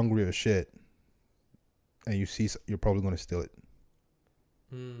if you're hungry as shit and you see, you're probably gonna steal it.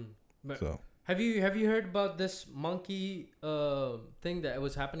 But So have you heard about this monkey thing that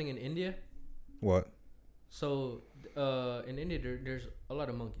was happening in India? what? So in India there's a lot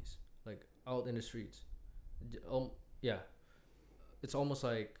of monkeys like out in the streets. Yeah, it's almost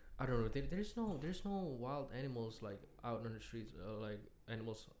like I don't know. There's no wild animals like out on the streets, like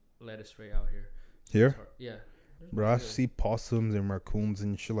animals led astray out here. So Here? it's hard. Yeah. There's Bro, no I real- see possums and raccoons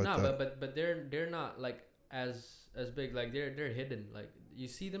and shit like no, that. but they're not like as big. Like they're hidden. Like you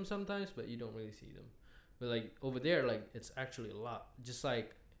see them sometimes, but you don't really see them. But like over there, like it's actually a lot. Just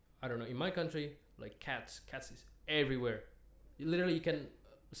like I don't know, in my country, like cats is everywhere. You can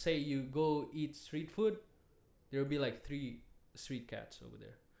say you go eat street food, there will be like 3 street cats over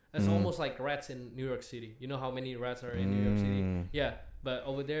there. That's almost like rats in New York City. You know how many rats are in New York City? Yeah, but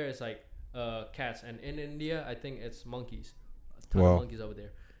over there it's like cats, and in India I think it's monkeys. A ton of monkeys over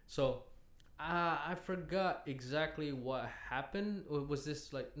there. So I forgot exactly what happened. Or was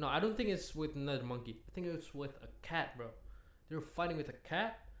this like no? I don't think it's with another monkey. I think it was with a cat, bro. They were fighting with a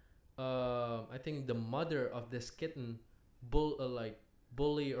cat. I think the mother of this kitten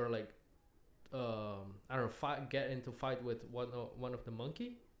bully or like I don't know, get into fight with one of the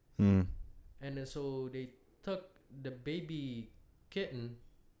monkey. And then so they took the baby kitten,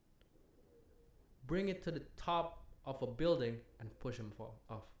 bring it to the top of a building, and push him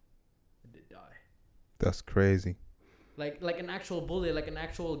off. And they die. That's crazy. Like an actual bully, like an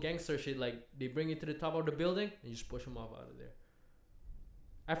actual gangster shit. Like they bring it to the top of the building and you just push him off out of there.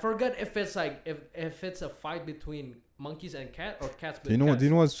 I forgot if it's like if it's a fight between monkeys and cat or cats. Do you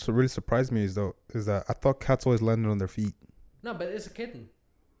know what's really surprised me is that I thought cats always landed on their feet. No, but it's a kitten.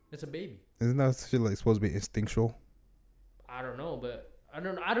 It's a baby. Isn't that shit like supposed to be instinctual? I don't know, but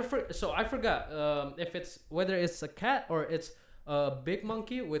so I forgot if it's whether it's a cat or it's a big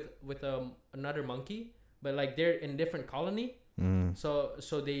monkey with another monkey, but like they're in different colony. So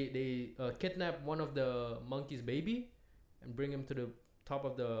they kidnap one of the monkey's baby and bring him to the top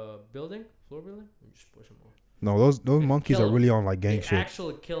of the floor building, and just push him off. No, those monkeys are really on like gang they shit.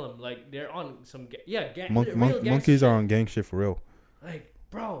 Actually kill him. Like they're on some gang. Monkeys are on gang shit for real. Like,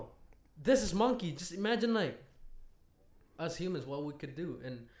 bro, this is monkey. Just imagine like us humans what we could do,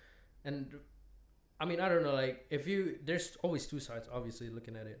 and I mean I don't know. Like there's always 2 sides, obviously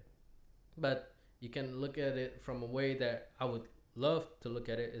looking at it, but you can look at it from a way that I would love to look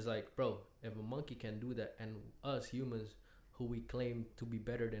at it is like, bro, if a monkey can do that, and us humans, who we claim to be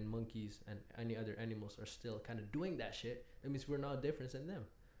better than monkeys and any other animals, are still kind of doing that shit, that means we're not different than them.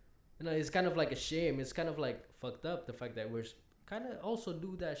 You know, it's kind of like a shame. It's kind of like fucked up, the fact that we're kind of also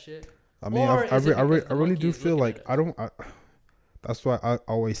do that shit. I mean, I really do feel like that's why I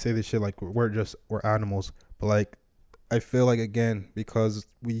always say this shit, like we're animals. But like, I feel like, again, because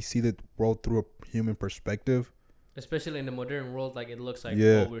we see the world through a human perspective. Especially in the modern world, like it looks like,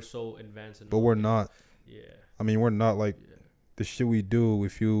 oh, we're so advanced. But we're not. Yeah. I mean, we're not. Like, the shit we do,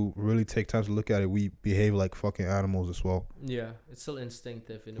 if you really take time to look at it, we behave like fucking animals as well. Yeah, it's still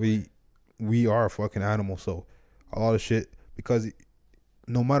instinctive in a way. We are fucking animals, so a lot of shit, because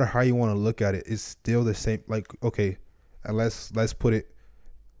no matter how you want to look at it, it's still the same. Like, okay, and let's put it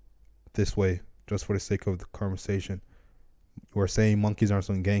this way, just for the sake of the conversation. We're saying monkeys aren't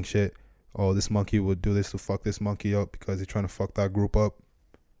some gang shit. Oh, this monkey would do this to fuck this monkey up because he's trying to fuck that group up.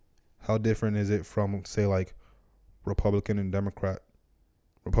 How different is it from, say, like, Republican and Democrat?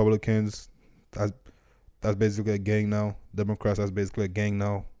 Republicans, that's basically a gang now. Democrats, that's basically a gang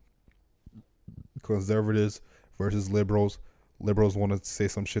now. Conservatives versus liberals. Liberals want to say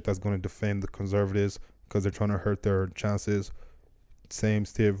some shit that's going to defend the conservatives because they're trying to hurt their chances. Same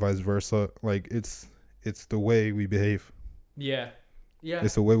state, vice versa. Like, it's the way we behave. Yeah.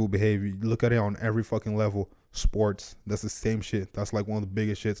 It's the way we behave. You look at it on every fucking level. Sports, that's the same shit. That's like one of the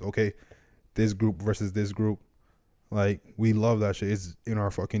biggest shits. Okay, this group versus this group. Like, we love that shit. It's in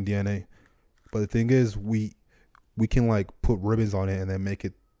our fucking DNA. But the thing is, we can like put ribbons on it and then make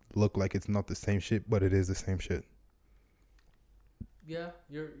it look like it's not the same shit, but it is the same shit. Yeah,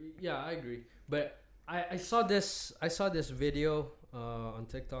 I agree. But I saw this video on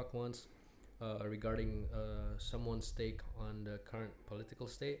TikTok once regarding someone's take on the current political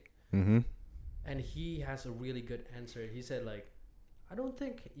state. Mm-hmm. And he has a really good answer. He said, like, I don't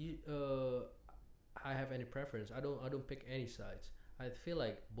think I have any preference. I don't pick any sides. I feel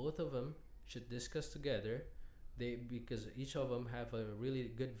like both of them should discuss together. Because each of them have a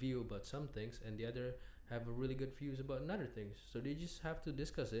really good view about some things, and the other have a really good views about another things. So they just have to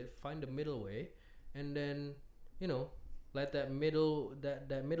discuss it, find the middle way, and then, you know, let that middle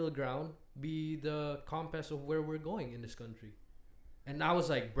ground be the compass of where we're going in this country. And I was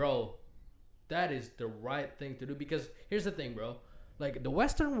like, bro, that is the right thing to do. Because here's the thing, bro. Like, the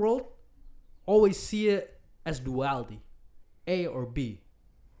Western world always see it as duality, A or B,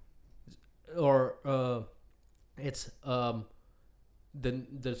 or it's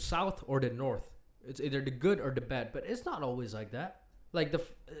the South or the North. It's either the good or the bad, but it's not always like that. Like,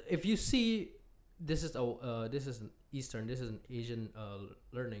 if you see, this is an Eastern, this is an Asian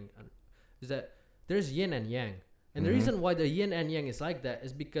learning, is that there's yin and yang, and the reason why the yin and yang is like that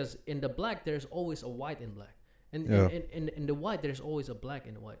is because in the black there's always a white in black, and in the white there's always a black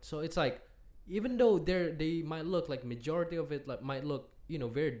in white. So it's like, even though they might look like, majority of it like might look, you know,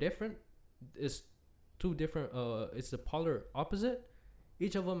 very different, it's two different. It's the polar opposite.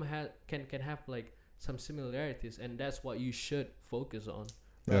 Each of them can have like some similarities, and that's what you should focus on,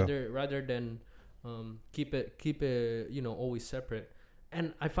 rather than keep it, you know, always separate.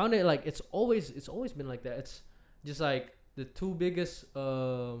 And I found it like it's always been like that. It's just like the two biggest.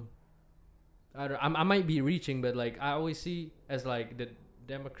 I might be reaching, but like I always see as like the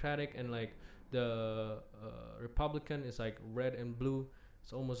Democratic and like the Republican is like red and blue.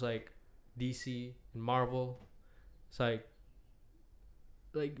 It's almost like DC and Marvel. It's like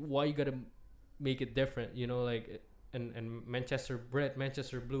why you gotta make it different, you know, like, and Manchester red,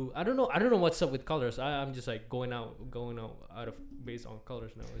 Manchester blue. I don't know what's up with colors. I'm just like going out of based on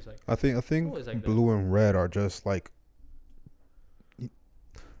colors now. It's like I think like blue and red are just like,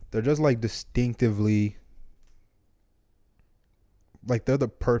 they're just like distinctively, like they're the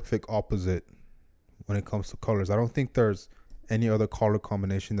perfect opposite when it comes to colors. I don't think there's any other color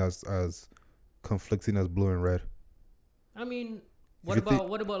combination that's as conflicting as blue and red. I mean, what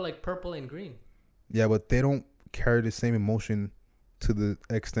about like purple and green? Yeah, but they don't carry the same emotion to the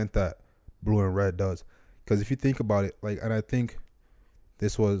extent that blue and red does. Because if you think about it, like, and I think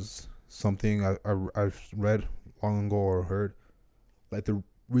this was something I've read long ago or heard, like the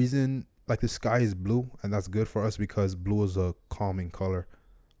reason, like the sky is blue, and that's good for us because blue is a calming color.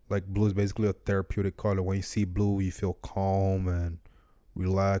 Like, blue is basically a therapeutic color. When you see blue, you feel calm and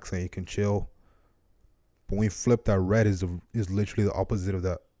relaxed, and you can chill. But when you flip that, red is literally the opposite of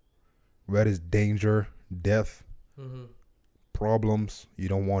that. Red is danger, death, problems. You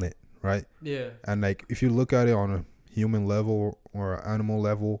don't want it, right? Yeah. And like, if you look at it on a human level or an animal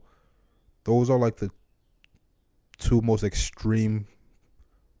level, those are like the two most extreme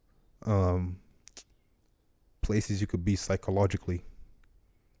places you could be psychologically.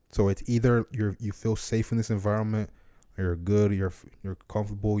 So it's either you feel safe in this environment, you're good, you're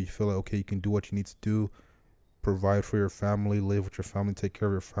comfortable, you feel like okay, you can do what you need to do, provide for your family, live with your family, take care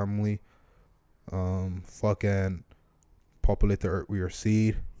of your family, fucking populate the earth with your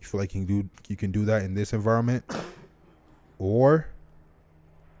seed. You feel like you can do that in this environment, or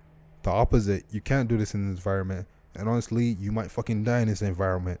the opposite. You can't do this in this environment, and honestly, you might fucking die in this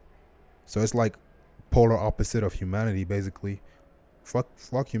environment. So it's like polar opposite of humanity, basically.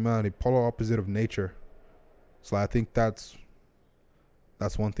 Fuck humanity, polar opposite of nature. So I think that's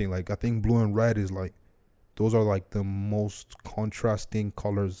one thing. Like I think blue and red is like, those are like the most contrasting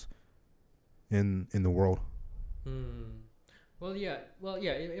colors in the world. Well, yeah,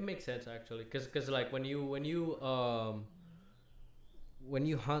 it makes sense actually, cause like when you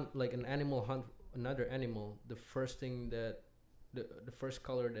hunt, like an animal hunt another animal, the first thing that the first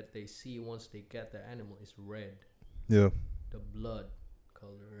color that they see once they get the animal is red. Yeah. The blood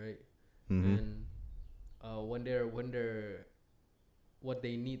color, right? Mm-hmm. And when they're what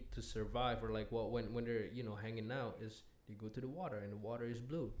they need to survive, or like when they're hanging out, is they go to the water, and the water is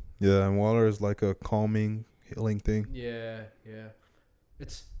blue. Yeah, and water is like a calming, healing thing. Yeah.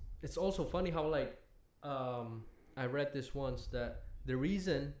 It's also funny how like I read this once, that the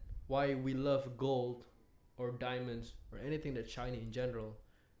reason why we love gold or diamonds or anything that's shiny in general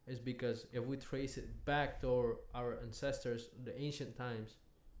is because if we trace it back to our ancestors, the ancient times,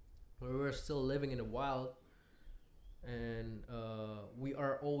 where we were still living in the wild, and we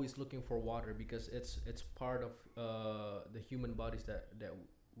are always looking for water, because it's part of the human bodies that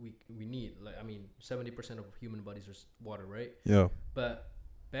we need. Like, I mean, 70% of human bodies are water, right? Yeah. But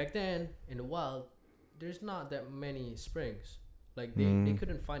back then in the wild, there's not that many springs. Like they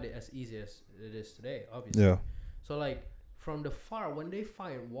couldn't find it as easy as it is today, obviously. Yeah. So like from the far, when they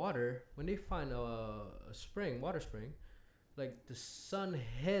find water, when they find a water spring, like the sun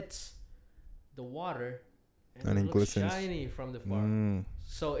hits the water and it looks glistens. shiny from the far.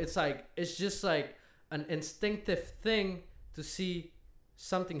 So it's just like an instinctive thing to see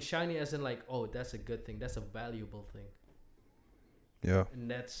something shiny, as in like, oh, that's a good thing, that's a valuable thing. Yeah. And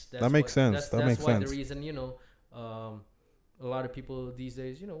that's that makes sense. That makes why sense. the reason, a lot of people these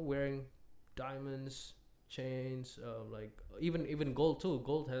days, wearing diamonds, chains, like even gold too.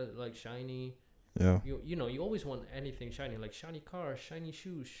 Gold has like shiny. Yeah. You always want anything shiny, like shiny cars, shiny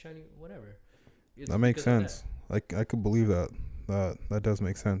shoes, shiny whatever. That makes sense. Like I could believe that. That does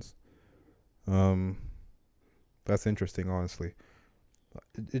make sense. That's interesting, honestly.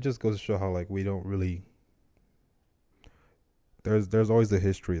 It just goes to show how like we don't really. There's always the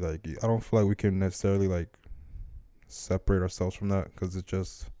history. Like I don't feel like we can necessarily like separate ourselves from that, because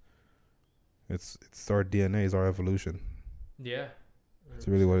it's our DNA, is our evolution. Yeah. It's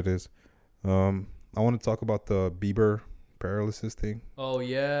really what it is. I want to talk about the Bieber paralysis thing. Oh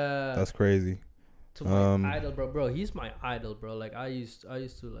yeah. That's crazy. To my idol, bro. He's my idol, bro. Like I used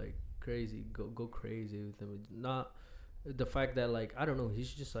to like go crazy with him. Not the fact that like, I don't know, he's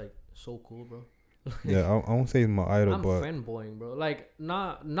just like so cool, bro. Yeah, I won't say he's my idol, I'm but fanboying, bro. Like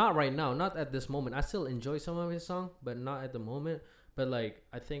not right now, not at this moment. I still enjoy some of his song, but not at the moment. But like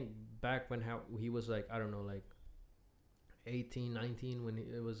I think back when he was like, I don't know, like 18, 19, when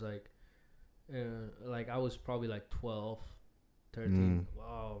it was like I was probably like 12, 13.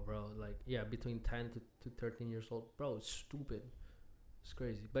 Wow, bro. Like yeah, between 10 to 13 years old, bro. It's stupid. It's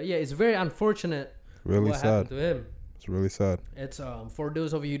crazy. But yeah, it's very unfortunate. Really what sad. happened to him. It's really sad. It's for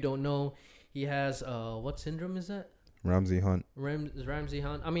those of you who don't know, he has what syndrome is that? Ramsey Hunt. Ramsey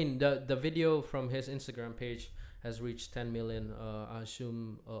Hunt. I mean, the video from his Instagram page has reached 10 million. I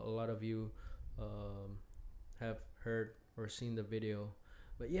assume a lot of you have heard or seen the video.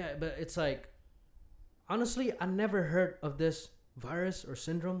 But yeah, but it's like, honestly, I never heard of this virus or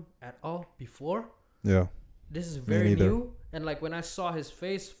syndrome at all before. Yeah. This is very new. And like when I saw his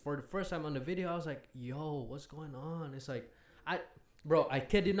face for the first time on the video, I was like, yo, what's going on? It's like, Bro, I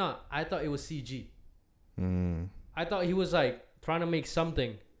kid you not. I thought it was CG. I thought he was like trying to make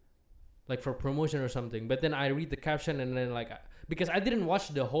something, like for promotion or something. But then I read the caption, and then like, because I didn't watch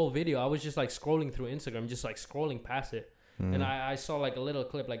the whole video, I was just like scrolling through Instagram, just like scrolling past it, and I saw like a little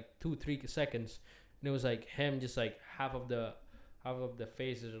clip, like 2-3 seconds, and it was like him just like half of the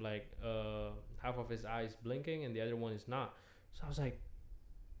face is like half of his eyes blinking, and the other one is not. So I was like,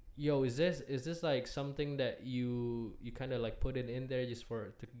 yo, is this like something that you kind of like put it in there just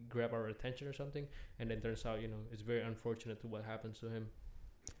to grab our attention or something? And then turns out, it's very unfortunate to what happens to him.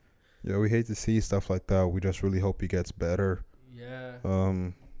 Yeah, we hate to see stuff like that. We just really hope he gets better. Yeah.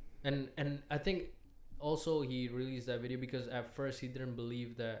 And I think also he released that video because at first he didn't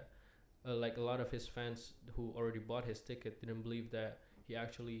believe that like a lot of his fans who already bought his ticket didn't believe that he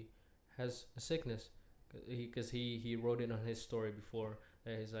actually has a sickness, because he wrote it on his story before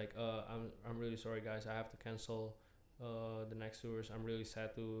that he's like, I'm really sorry guys, I have to cancel the next tours. I'm really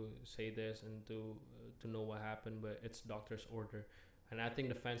sad to say this and to know what happened, but it's doctor's order. And I think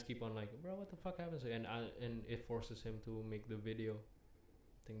the fans keep on like, bro, what the fuck happens? And it forces him to make the video.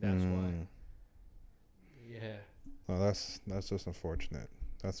 I think that's why. Yeah. Oh, that's just unfortunate.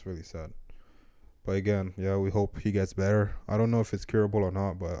 That's really sad. But again, yeah, we hope he gets better. I don't know if it's curable or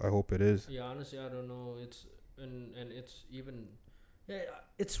not, but I hope it is. Yeah, honestly, I don't know. It's and it's even. Yeah,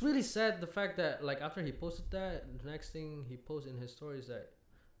 it's really sad the fact that like after he posted that, the next thing he posted in his story is that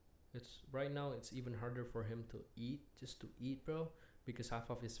it's right now it's even harder for him to eat, just to eat, bro, because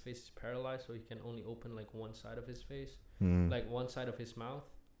half of his face is paralyzed, so he can only open like one side of his face, like one side of his mouth,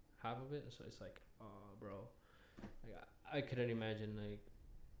 half of it. So it's like, oh, bro, like I couldn't imagine, like,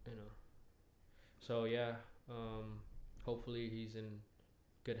 you know. So yeah, hopefully he's in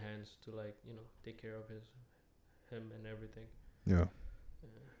good hands to, like, you know, take care of him and everything. Yeah.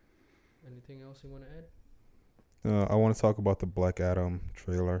 Anything else you want to add? I want to talk about the Black Adam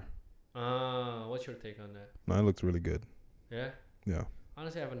trailer. What's your take on that? No, it looks really good. Yeah? Yeah.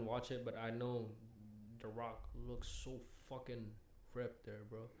 Honestly, I haven't watched it, but I know The Rock looks so fucking ripped there,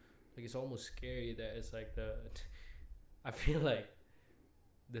 bro. Like, it's almost scary that it's like I feel like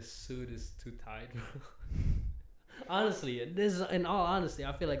the suit is too tight, bro. Honestly, in all honesty,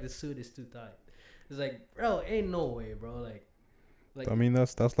 I feel like the suit is too tight. It's like, bro, ain't no way, bro. Like I mean,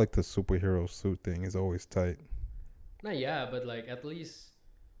 that's like the superhero suit thing. It's always tight. Nah, yeah, but like at least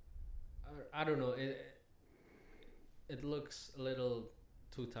I don't know. It looks a little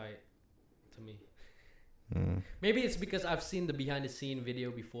too tight to me. Maybe it's because I've seen the behind the scene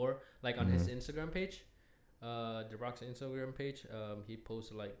video before, like on his Instagram page, The Rock's Instagram page. He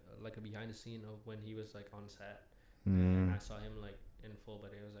posted like a behind the scene of when he was like on set, and I saw him like in full,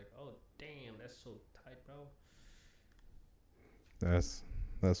 but it was like, oh damn, that's so tight, bro.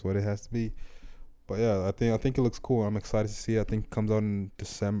 That's what it has to be. But yeah, I think it looks cool. I'm excited to see it. I think it comes out in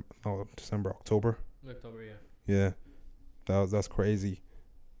October. October, yeah. Yeah, that's crazy.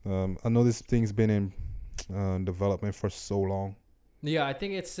 I know this thing's been in development for so long. Yeah, I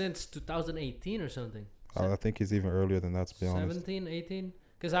think it's since 2018 or something. I think it's even earlier than that, to be honest. 17, 18?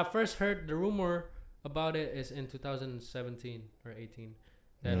 Because I first heard the rumor about it is in 2017 or 18.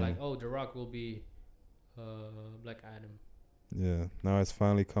 That like, oh, The Rock will be Black Adam. Yeah, now it's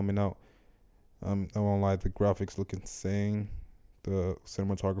finally coming out. I won't lie, the graphics look insane. The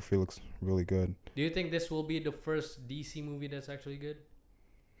cinematography looks really good. Do you think this will be the first DC movie that's actually good?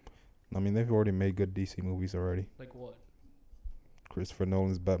 I mean, they've already made good DC movies already. Like what? Christopher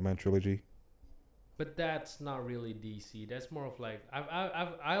Nolan's Batman trilogy. But that's not really DC. That's more of like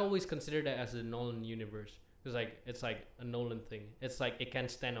I always consider that as a Nolan universe. It's like a Nolan thing. It's like it can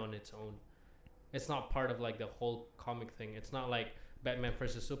stand on its own. It's not part of like the whole comic thing. It's not like Batman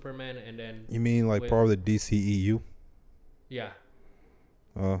versus Superman and then. You mean like part of the DCEU? Yeah.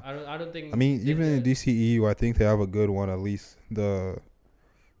 I don't think. I mean, even in DCEU, I think they have a good one. At least the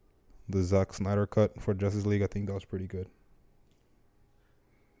Zack Snyder cut for Justice League, I think that was pretty good.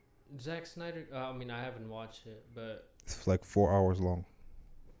 Zack Snyder. I mean, I haven't watched it, but it's like 4 hours long.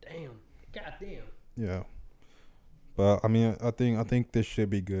 Damn. God damn. Yeah. But I mean, I think this should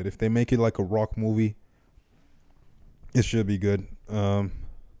be good. If they make it like a Rock movie, it should be good.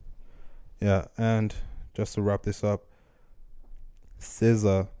 Yeah, and just to wrap this up,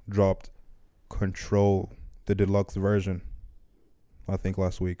 SZA dropped Control, the deluxe version. I think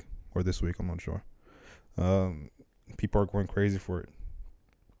last week or this week, I'm not sure. People are going crazy for it.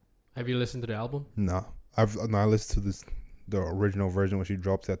 Have you listened to the album? No, I listened to the original version when she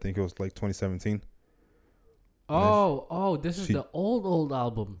dropped it. I think it was like 2017. This is the old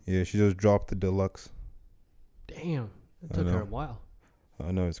album. Yeah, she just dropped the deluxe. Damn, it took her a while.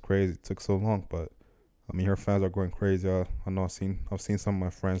 I know, it's crazy. It took so long, but I mean, her fans are going crazy. I know I've seen some of my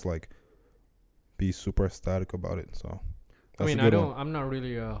friends like be super ecstatic about it. So I mean, I'm not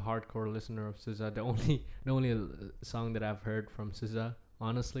really a hardcore listener of SZA. The only song that I've heard from SZA,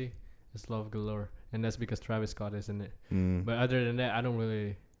 honestly, is Love Galore, and that's because Travis Scott is in it. But other than that, I don't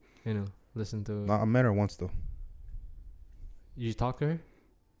really, listen to. I met her once though. You talked to her?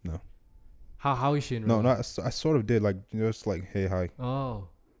 No. How is she in real life? I sort of did, like, just like, hey, hi. Oh,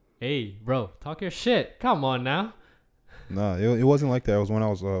 hey, bro, talk your shit. Come on now. Nah, it wasn't like that. It was when I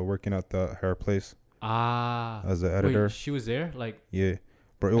was working at the hair place. As an editor. Wait, she was there, like. Yeah,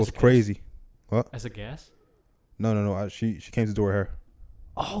 bro, it was crazy. What? As a guest? No. She came to do her hair.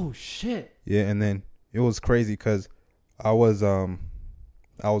 Oh shit. Yeah, and then it was crazy because I was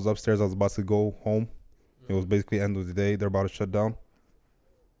upstairs. I was about to go home. It was basically end of the day. They're about to shut down.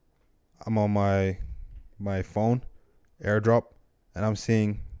 I'm on my phone, AirDrop, and I'm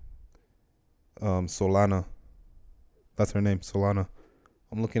seeing Solana. That's her name, Solana.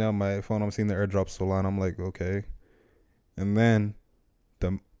 I'm looking at my phone. I'm seeing the AirDrop Solana. I'm like, okay. And then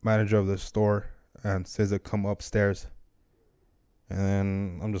the manager of the store and says it come upstairs. And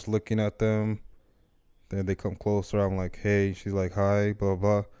then I'm just looking at them. Then they come closer. I'm like, hey. She's like, hi, blah,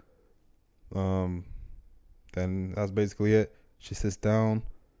 blah. Then that's basically it. She sits down.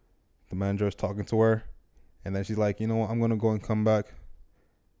 The manager is talking to her. And then she's like, you know what? I'm going to go and come back.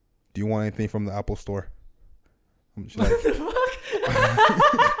 Do you want anything from the Apple store? She's like, what the fuck?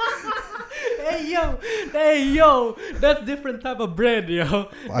 Hey yo, that's different type of bread, yo.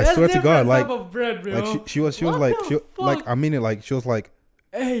 I swear to God, like, type of bread, bro. like she was like, like, I mean it, like, she was like,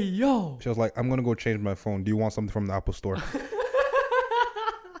 hey yo. She was like, I'm gonna go change my phone. Do you want something from the Apple store?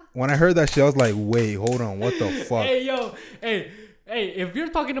 When I heard that shit, I was like, wait, hold on, what the fuck? Hey yo, hey, if you're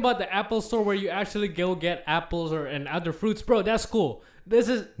talking about the Apple store where you actually go get apples and other fruits, bro, that's cool. This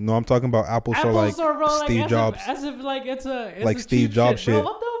is no, I'm talking about Apple store, like store, bro, Steve like, Jobs, as if like it's like a Steve cheap Jobs shit. bro.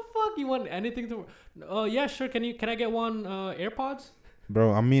 What the fuck? You want anything to? Oh yeah, sure. Can I get one AirPods?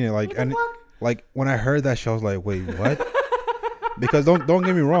 Bro, I mean it, like, What the and fuck? like when I heard that shit, I was like, wait, what? Because don't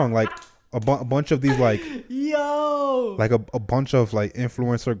get me wrong, like a bunch of these like like a bunch of like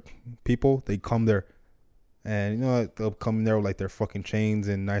influencer people, they come there, and you know they'll come there with like their fucking chains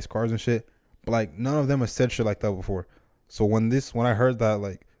and nice cars and shit. But like none of them have said shit like that before. So when I heard that,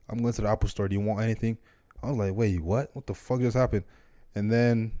 like, I'm going to the Apple store, do you want anything? I was like, wait, what? What the fuck just happened? And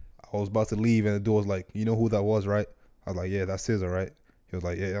then I was about to leave, and the dude was like, you know who that was, right? I was like, yeah, that's SZA, right? He was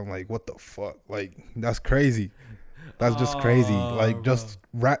like, yeah. I'm like, what the fuck? Like, that's crazy. That's just crazy. Like, just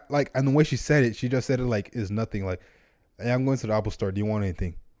like, and the way she said it, she just said it like it's nothing. Like, hey, I'm going to the Apple store. Do you want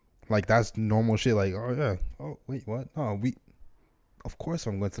anything? Like, that's normal shit. Like, oh yeah. Oh wait, what? No, of course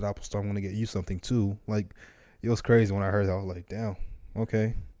I'm going to the Apple store. I'm going to get you something too. Like, it was crazy when I heard that. I was like, damn.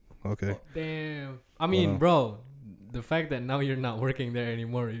 Okay. Damn. I mean, bro, the fact that now you're not working there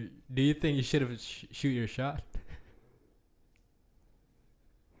anymore, do you think you should have shoot your shot?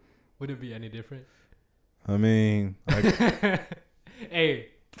 Would it be any different? I mean, hey.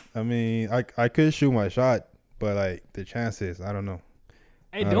 I mean, I could shoot my shot, but like the chances, I don't know.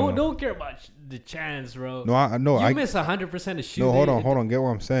 Hey, don't care about the chance, bro. No, I know. You miss 100% of shooting. No, hold on. Get what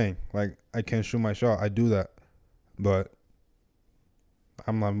I'm saying? Like, I can shoot my shot. I do that, but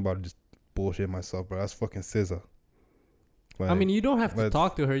I'm not about to just bullshit myself, bro. That's fucking SZA. Like, I mean, you don't have to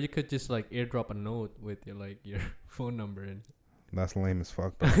talk to her. You could just like AirDrop a note with your phone number and. That's lame as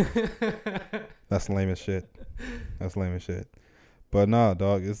fuck, dog. That's lame as shit. But nah,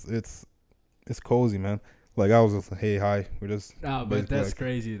 dog. It's cozy, man. Like, I was just, hey, hi. We're just. Nah, but that's like,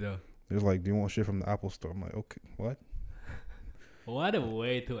 crazy though. They're like, do you want shit from the Apple store? I'm like, okay, what? What a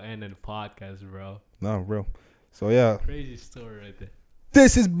way to end a podcast, bro. No, real. So yeah. Crazy story right there.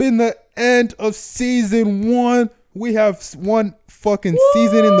 This has been the end of season 1. We have one fucking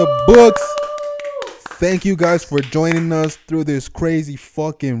season in the books. Thank you guys for joining us through this crazy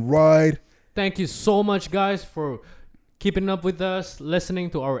fucking ride. Thank you so much, guys, for keeping up with us,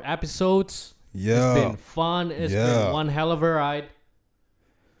 listening to our episodes. Yeah. It's been fun. It's been one hell of a ride.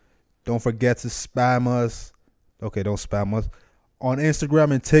 Don't forget to spam us. Okay, don't spam us. On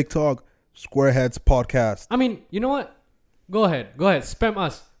Instagram and TikTok, Squareheads Podcast. I mean, you know what? Go ahead. Spam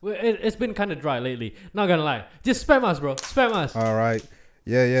us. It's been kind of dry lately. Not gonna lie. Just spam us, bro. Spam us. All right.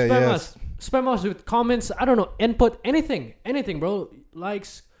 Yeah, spam us. Spam us with comments. I don't know. Input. Anything, bro.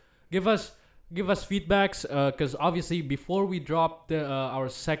 Likes. Give us feedbacks. Because obviously, before we drop our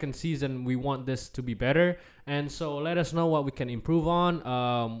second season, we want this to be better. And so let us know what we can improve on.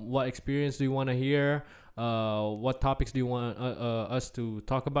 What experience do you want to hear? What topics do you want us to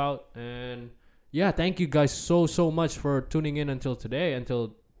talk about? And yeah, thank you guys so much for tuning in until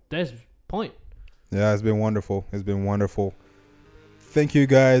this point. Yeah, it's been wonderful. Thank you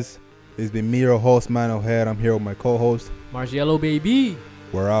guys. It's been me, your host, Mano Head. I'm here with my co-host, Marciello, baby.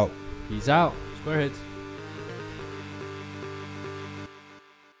 We're out. Peace out. Squareheads.